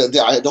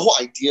 the whole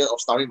idea of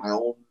starting my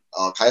own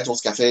Kaya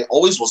Toast cafe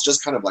always was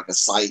just kind of like a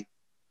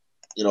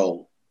you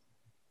know,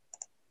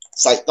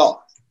 side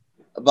thought.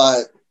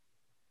 But,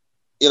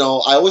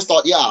 I always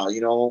thought, yeah,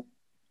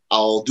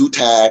 I'll do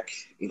tech.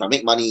 If I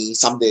make money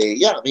someday,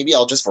 yeah, maybe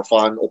I'll just for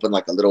fun open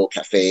like a little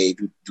cafe,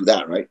 do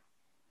that, right?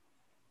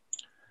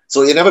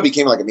 So it never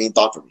became like a main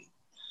thought for me.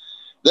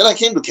 Then I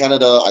came to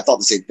Canada. I thought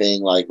the same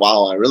thing. Like,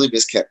 wow, I really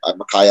miss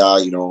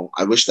Makaya.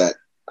 I wish that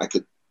I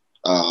could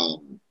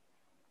um,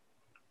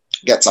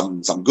 get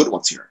some good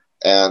ones here,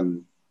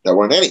 and there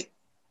weren't any.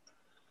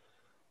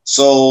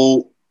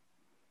 So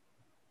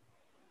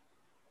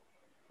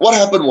what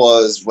happened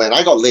was when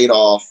I got laid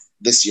off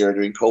this year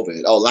during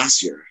COVID. Oh,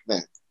 last year,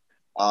 man.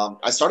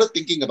 I started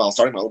thinking about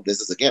starting my own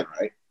business again,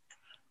 right?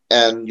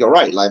 And you're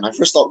right. Like my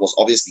first thought was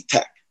obviously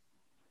tech,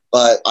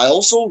 but I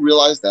also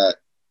realized that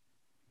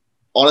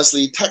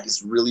honestly, tech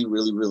is really,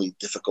 really, really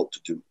difficult to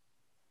do.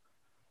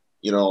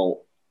 You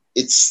know,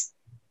 it's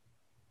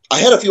I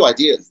had a few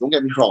ideas. Don't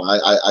get me wrong.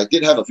 I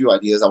did have a few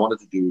ideas I wanted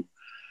to do,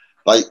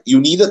 but you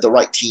needed the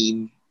right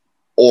team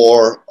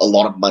or a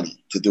lot of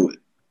money to do it,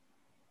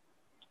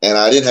 and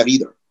I didn't have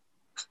either.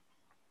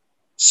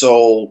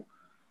 So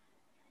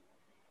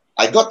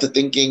I got to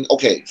thinking,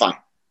 okay, fine.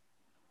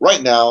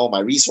 Right now,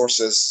 my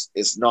resources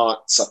is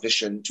not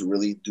sufficient to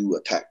really do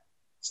a tech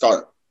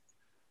startup.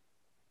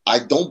 I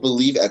don't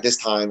believe at this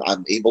time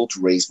I'm able to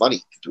raise money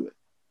to do it.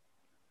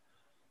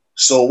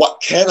 So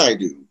what can I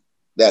do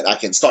that I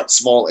can start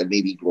small and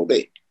maybe grow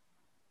big?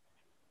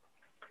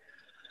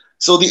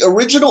 So the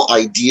original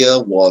idea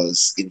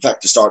was, in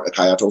fact, to start a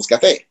Kaya Toast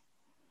Cafe.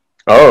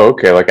 Oh,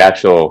 okay, like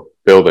actual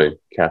building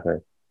cafe.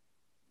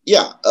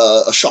 Yeah,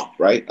 a shop,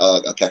 right?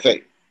 A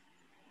cafe.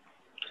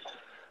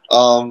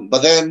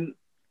 But then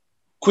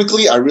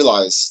quickly I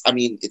realized, I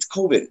mean, it's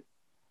COVID.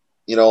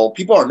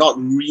 People are not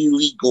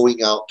really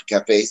going out to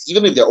cafes.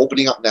 Even if they're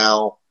opening up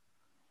now,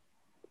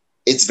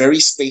 it's very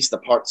spaced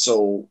apart.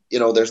 So,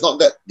 there's not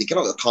that they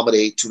cannot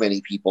accommodate too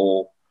many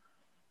people.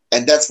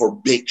 And that's for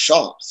big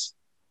shops.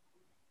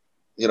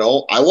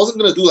 I wasn't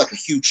going to do like a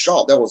huge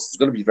shop. That was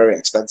going to be very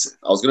expensive.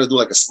 I was going to do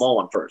like a small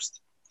one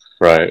first,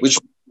 Right. which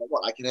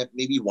what I can have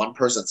maybe one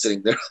person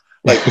sitting there.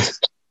 Like,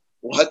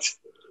 what?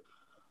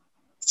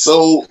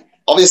 So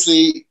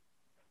obviously,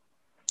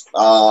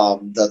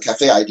 the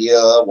cafe idea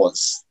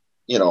was,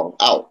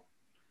 out.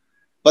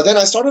 But then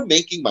I started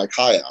making my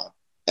kaya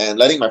and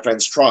letting my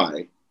friends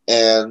try.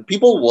 And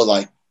people were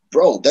like,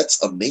 bro,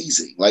 that's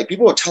amazing. Like,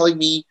 people were telling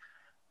me,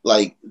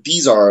 like,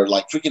 these are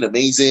like freaking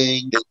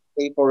amazing. They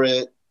pay for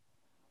it.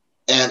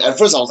 And at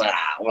first I was like,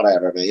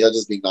 whatever, man. You're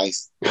just being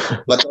nice.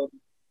 But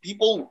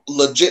people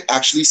legit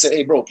actually said,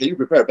 hey, bro, can you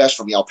prepare a batch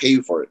for me? I'll pay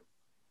you for it.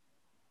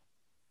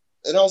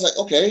 And I was like,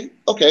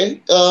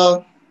 okay.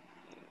 All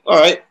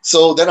right.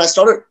 So then I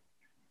started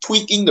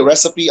tweaking the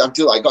recipe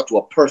until I got to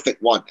a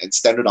perfect one and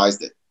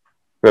standardized it.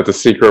 That's a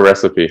secret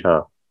recipe,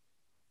 huh?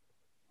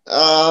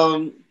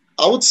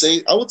 I would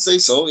say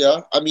so.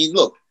 Yeah. I mean,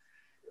 look,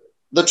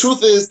 the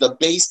truth is the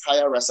base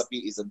kaya recipe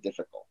isn't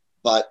difficult,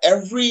 but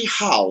every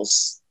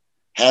house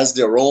has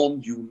their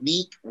own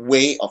unique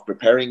way of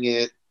preparing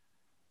it,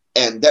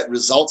 and that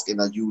results in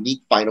a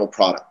unique final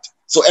product.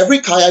 So every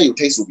kaya you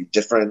taste will be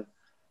different,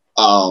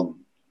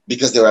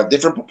 because they will have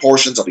different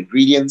proportions of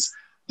ingredients.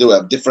 They will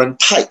have different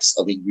types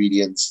of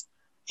ingredients.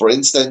 For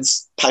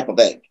instance, type of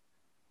egg.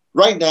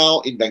 Right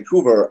now in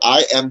Vancouver,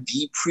 I am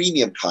the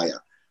premium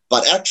kaya,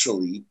 but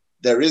actually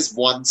there is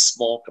one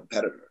small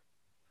competitor.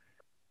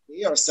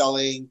 They are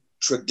selling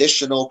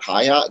traditional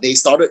kaya. They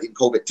started in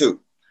COVID too,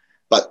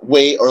 but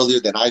way earlier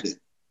than I did.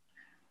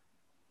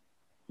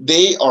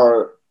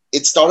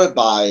 It started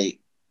by,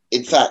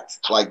 in fact,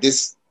 like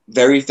this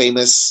very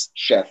famous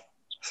chef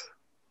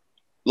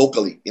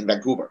locally in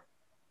Vancouver.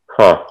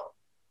 Huh.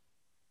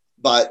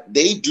 But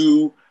they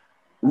do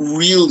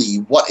really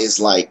what is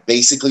like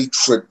basically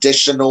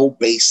traditional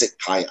basic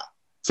kaya.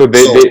 So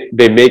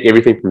they make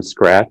everything from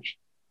scratch?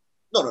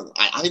 No.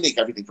 I make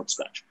everything from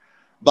scratch.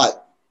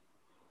 But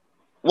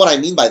what I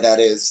mean by that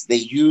is they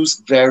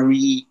use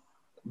very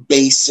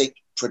basic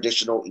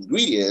traditional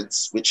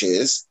ingredients, which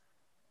is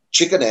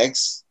chicken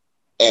eggs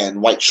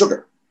and white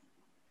sugar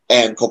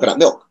and coconut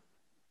milk.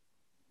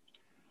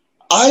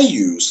 I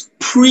use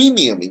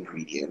premium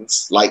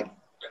ingredients like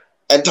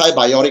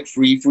antibiotic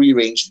free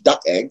range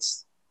duck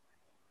eggs,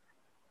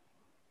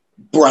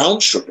 brown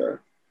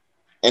sugar,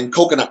 and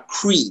coconut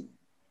cream.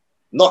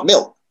 Not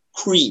milk,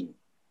 cream.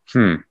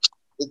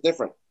 It's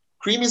different.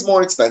 Cream is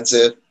more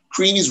expensive.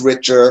 Cream is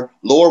richer,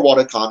 lower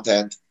water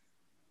content.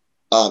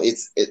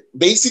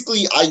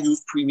 Basically I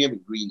use premium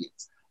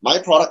ingredients. My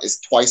product is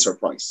twice her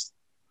price.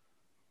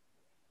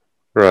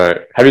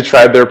 Right. Have you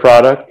tried their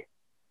product?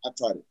 I've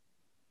tried it.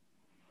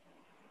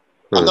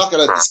 I'm not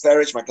going to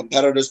disparage my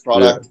competitor's Yeah.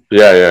 product.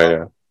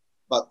 Yeah.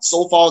 but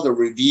so far the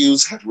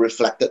reviews have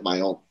reflected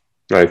my own.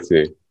 I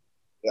see.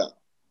 Yeah,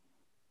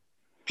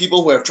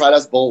 people who have tried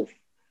us both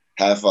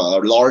have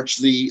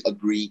largely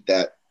agreed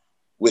that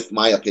with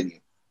my opinion.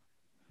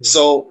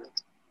 So,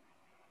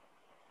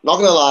 not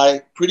gonna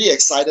lie, pretty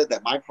excited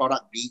that my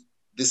product beat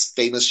this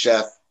famous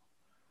chef.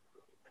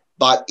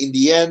 But in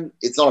the end,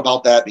 it's not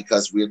about that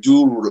because we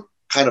do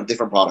kind of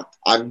different product.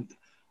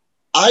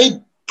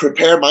 I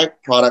prepare my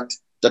product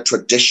the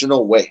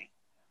traditional way,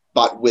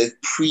 but with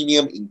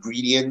premium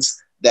ingredients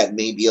that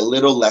may be a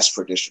little less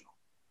traditional.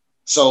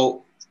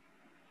 So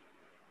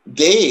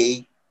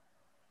they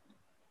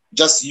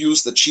just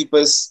use the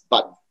cheapest,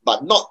 but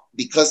not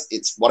because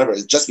it's whatever.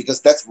 It's just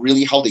because that's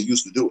really how they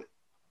used to do it.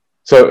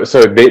 So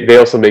they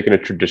also make it a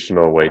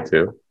traditional way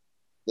too.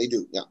 They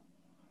do, yeah.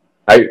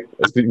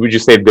 Would you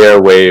say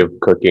their way of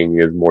cooking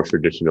is more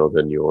traditional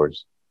than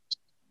yours?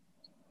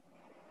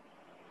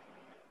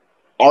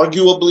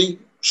 Arguably,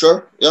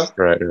 sure, yeah.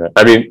 Right, right.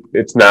 I mean,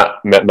 it's not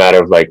a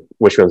matter of like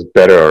which one's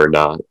better or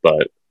not,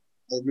 but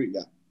I agree,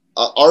 yeah.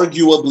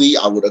 Arguably,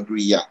 I would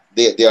agree, yeah.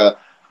 They are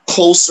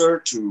closer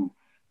to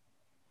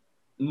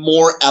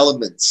more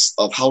elements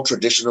of how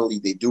traditionally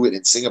they do it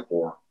in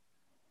Singapore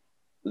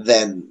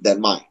than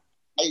mine.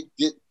 I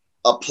did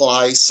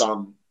apply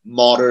some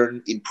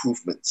modern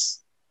improvements.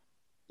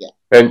 Yeah.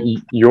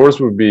 and yours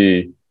would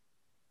be,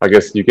 I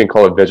guess you can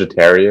call it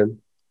vegetarian.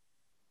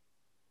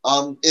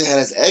 It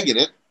has egg in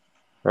it.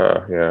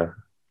 Yeah.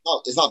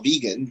 No, it's not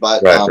vegan,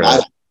 but Right, right.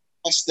 I've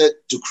tested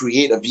to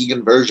create a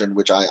vegan version,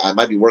 which I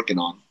might be working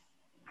on.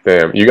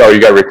 Damn. You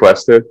got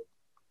requested?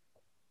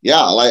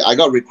 Yeah, like I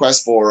got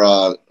requests for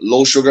a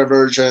low sugar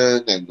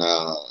version and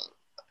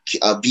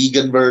a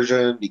vegan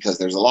version because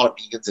there's a lot of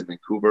vegans in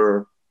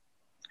Vancouver.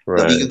 The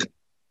Right. vegan community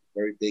is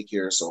very big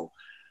here, so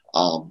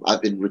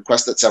I've been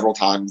requested several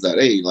times that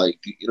hey, like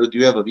do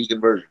you have a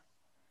vegan version?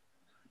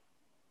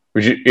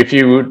 Would you, if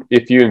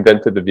you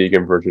invented the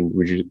vegan version,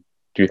 do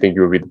you think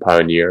you would be the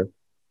pioneer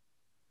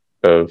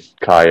of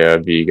Kaya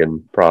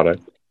vegan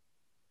product?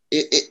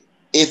 It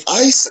if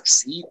I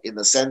succeed in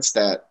the sense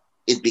that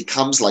it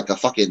becomes like a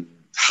fucking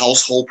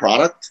household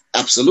product,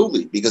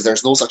 absolutely, because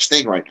there's no such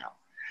thing right now.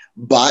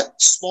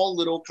 But small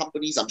little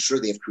companies, I'm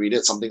sure they've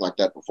created something like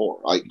that before.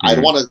 I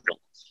don't want to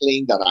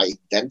claim that I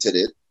invented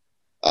it,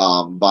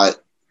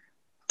 but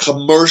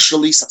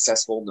commercially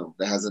successful, no,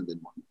 there hasn't been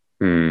one.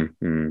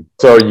 Mm-hmm.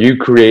 So you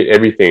create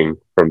everything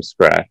from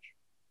scratch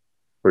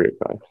for your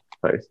Kaya.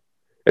 Nice.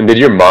 And did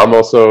your mom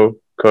also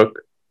cook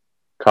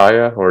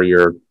Kaya or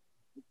your?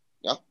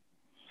 Yeah,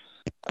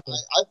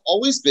 I've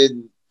always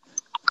been,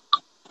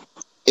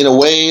 in a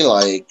way,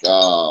 like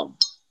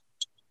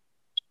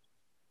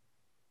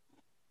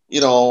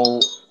you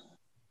know,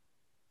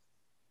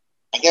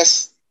 I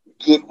guess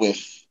good with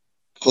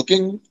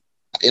cooking.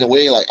 In a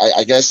way, like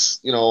I guess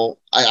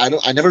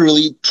I never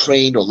really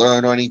trained or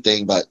learned or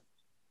anything, but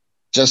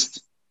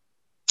just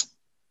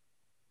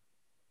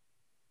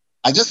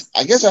I guess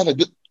I have a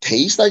good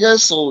taste, I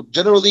guess. So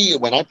generally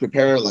when I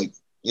prepare like,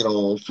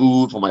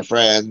 food for my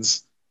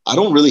friends, I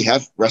don't really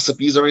have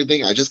recipes or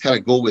anything. I just kind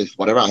of go with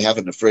whatever I have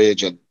in the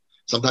fridge and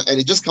sometimes and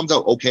it just comes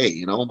out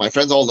okay. My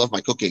friends all love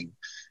my cooking.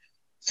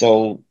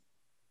 So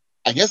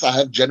I guess I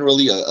have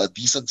generally a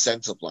decent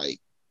sense of like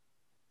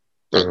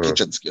Uh-huh.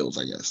 kitchen skills,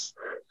 I guess.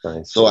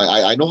 Nice. So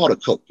I know how to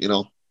cook.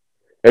 And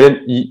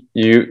then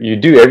you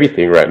do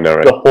everything right now,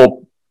 right? The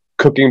whole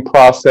cooking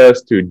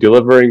process to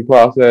delivering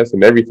process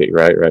and everything,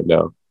 right? Right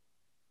now.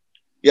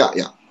 Yeah,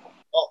 yeah.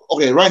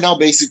 Okay, right now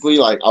basically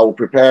like I will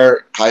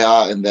prepare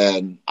kaya and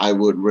then I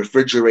would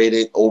refrigerate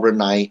it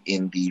overnight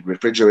in the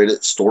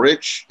refrigerated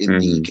storage in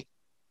Mm-hmm. the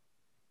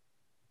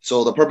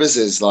so the purpose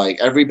is like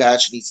every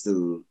batch needs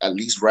to at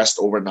least rest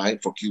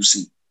overnight for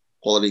QC,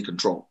 quality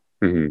control.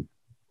 Mm-hmm.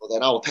 So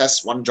then I will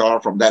test one jar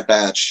from that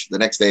batch the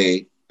next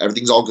day.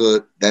 Everything's all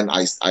good. Then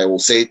I will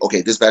say,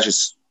 okay, this batch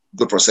is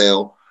good for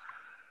sale.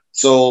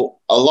 So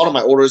a lot of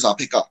my orders I'll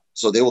pick up.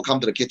 So they will come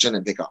to the kitchen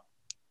and pick up.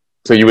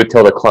 So you would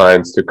tell the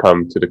clients to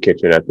come to the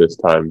kitchen at this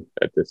time,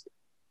 at this.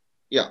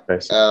 Yeah. I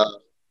see.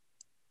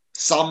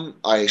 Some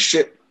I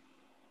ship.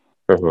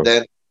 Uh-huh.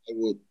 Then I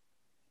would,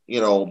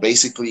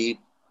 basically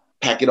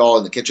pack it all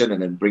in the kitchen and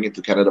then bring it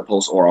to Canada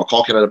Post, or I'll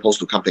call Canada Post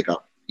to come pick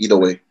up. Either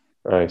way.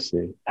 I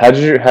see. How'd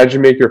you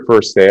make your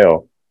first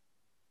sale?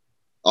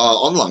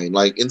 Online,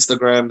 like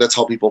Instagram. That's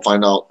how people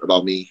find out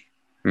about me.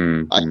 I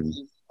Mm-hmm.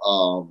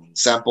 give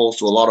samples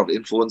to a lot of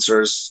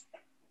influencers.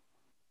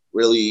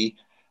 Really,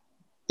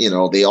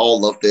 they all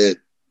loved it,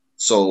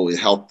 so it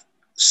helped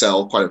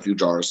sell quite a few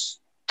jars.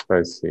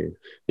 I see.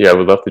 Yeah, I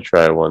would love to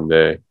try it one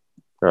day.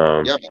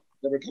 Yeah,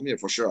 never come here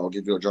for sure. I'll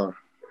give you a jar.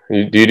 Do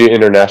you do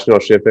international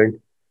shipping?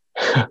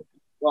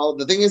 Well,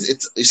 the thing is,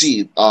 it's you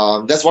see,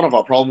 that's one of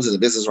our problems in the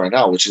business right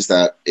now, which is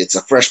that it's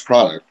a fresh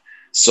product,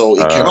 so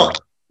it Uh, cannot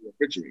be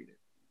refrigerated.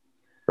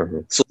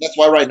 uh-huh. So that's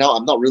why right now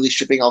I'm not really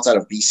shipping outside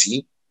of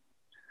BC,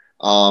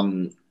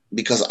 um,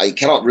 because I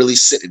cannot really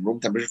sit in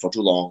room temperature for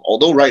too long.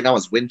 Although right now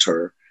it's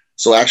winter,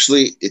 so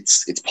actually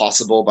it's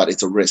possible, but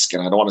it's a risk,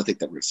 and I don't want to take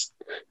that risk.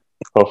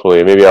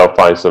 Hopefully, maybe I'll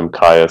find some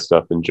Kaya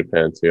stuff in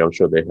Japan too. I'm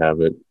sure they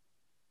have it.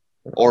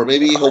 Or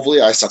maybe,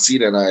 hopefully, I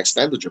succeed and I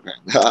expand to Japan.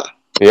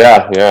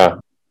 Yeah, yeah,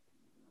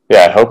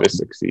 yeah. I hope it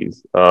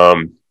succeeds.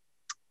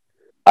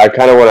 I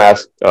kind of want to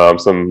ask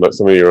some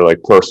of your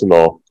like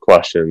personal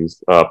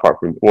questions. Apart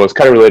from, well, it's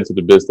kind of related to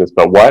the business,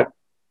 but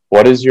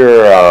what is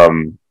your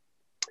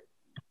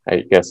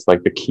I guess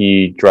like the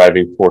key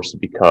driving force to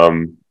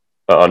become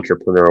an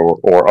entrepreneur,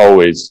 or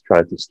always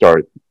trying to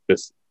start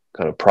this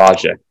kind of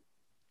project?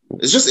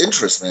 It's just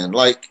interest, man.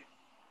 Like,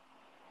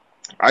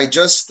 I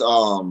just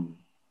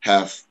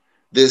have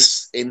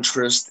this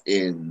interest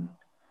in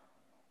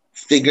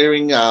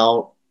figuring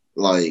out,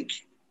 like,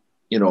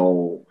 you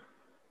know,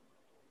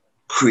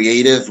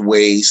 creative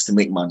ways to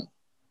make money,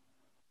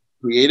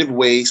 creative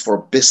ways for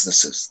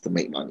businesses to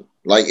make money.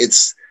 Like,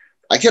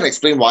 I can't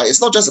explain why. It's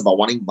not just about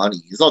wanting money.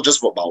 It's not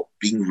just about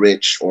being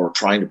rich or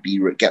trying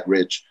to get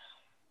rich.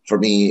 For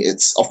me,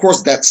 it's, of course,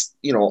 of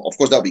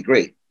course, that'd be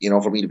great,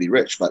 for me to be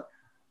rich. But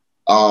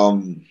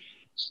um,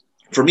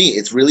 for me,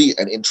 it's really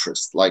an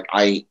interest. Like,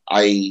 I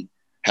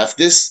have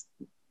this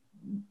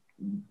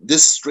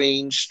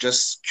strange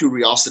just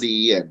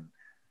curiosity and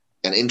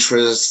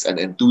interest and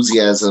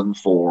enthusiasm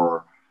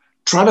for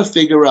trying to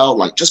figure out,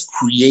 like, just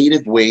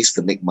creative ways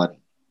to make money.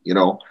 You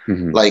know,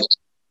 Mm-hmm. like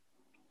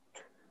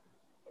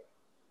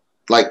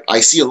like I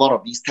see a lot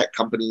of these tech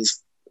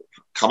companies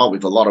come up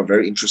with a lot of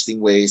very interesting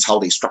ways how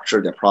they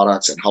structure their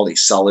products and how they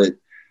sell it,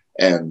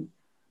 and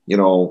you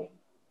know,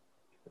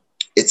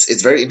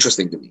 it's very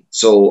interesting to me.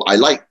 So I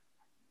like,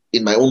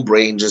 in my own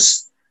brain,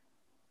 just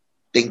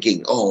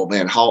thinking, oh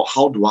man, how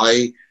do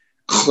I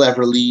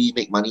cleverly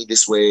make money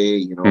this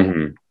way?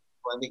 Mm-hmm.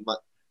 I make money.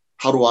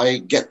 How do I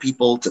get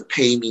people to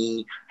pay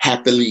me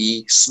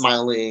happily,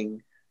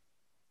 smiling?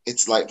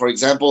 It's like, for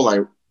example,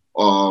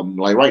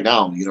 like right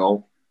now,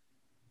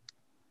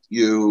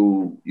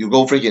 you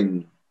go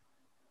freaking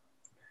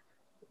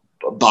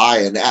buy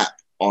an app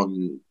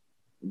on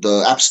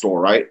the App Store,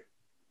 right?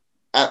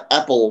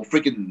 Apple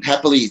freaking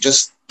happily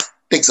just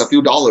takes a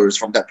few dollars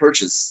from that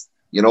purchase,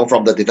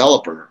 from the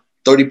developer,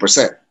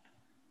 30%.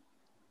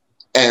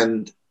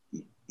 And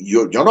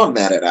you're not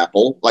mad at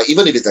Apple. Like,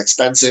 even if it's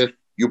expensive,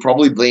 you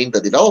probably blame the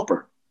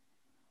developer.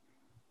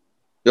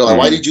 You're like,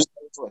 why Mm-hmm. did you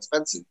sell it so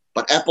expensive?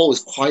 But Apple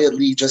is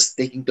quietly just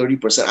taking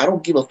 30%. I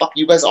don't give a fuck.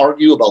 You guys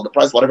argue about the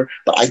price, whatever,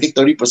 but I take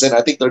 30%,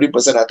 I take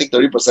 30%, I take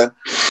 30%.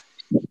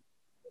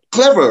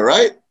 Clever,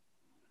 right?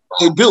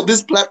 They built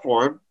this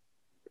platform,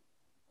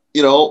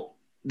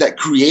 that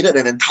created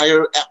an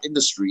entire app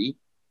industry.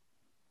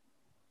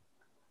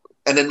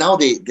 And then now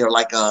they're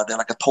like a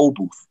toll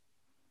booth.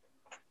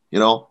 You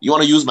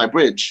want to use my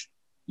bridge,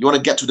 you want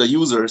to get to the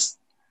users,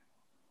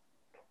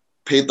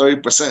 pay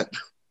 30%.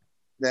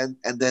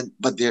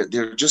 But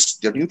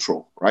they're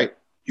neutral, right?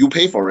 You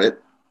pay for it.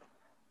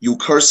 You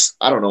curse,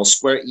 I don't know,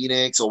 Square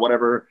Enix or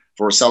whatever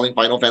for selling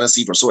Final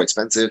Fantasy for so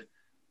expensive,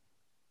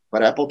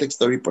 but Apple takes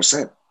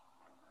 30%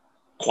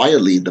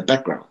 quietly in the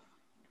background.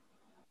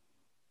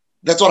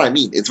 That's what I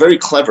mean. It's very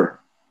clever.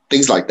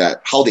 Things like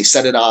that, how they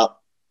set it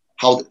up,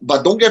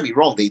 but don't get me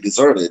wrong, they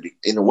deserve it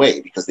in a way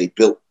because they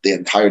built the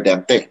entire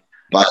damn thing.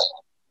 But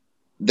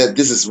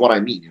this is what I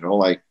mean,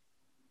 like,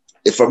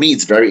 for me,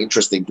 it's very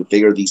interesting to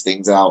figure these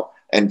things out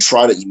and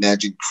try to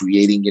imagine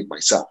creating it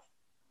myself.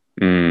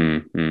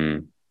 Mm-hmm.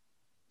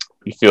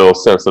 You feel a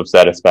sense of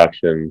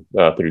satisfaction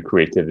through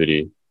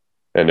creativity,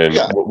 and then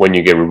Yeah, when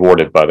you get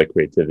rewarded by the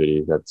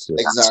creativity, that's just.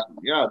 exactly.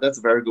 Yeah, that's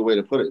a very good way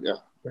to put it. Yeah.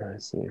 I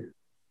see.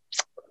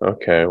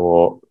 Okay,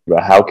 well,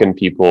 how can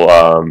people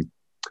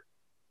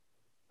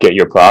get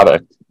your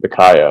product, the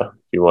Kaya?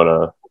 If you want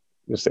to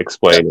just Yeah,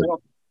 explain it.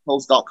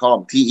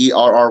 terrytoast.com,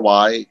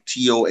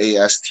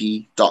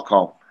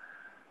 terrytoast.com.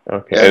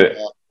 And Okay.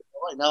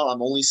 right now,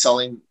 I'm only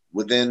selling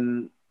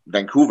within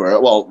Vancouver,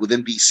 well,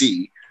 within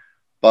BC.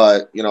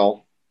 But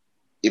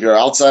if you're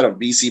outside of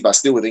BC but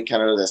still within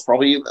Canada,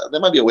 there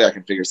might be a way I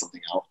can figure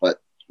something out. But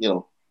yeah,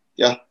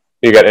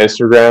 You got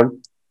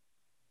Instagram?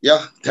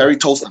 yeah, Terry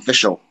Toast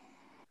official.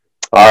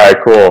 All right,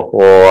 cool.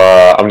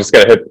 Well, I'm just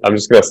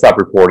gonna stop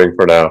recording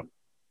for now.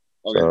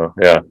 Okay, So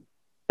yeah,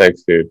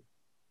 thanks, dude.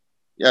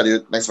 yeah,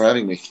 dude. Thanks for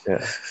having me.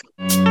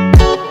 Yeah.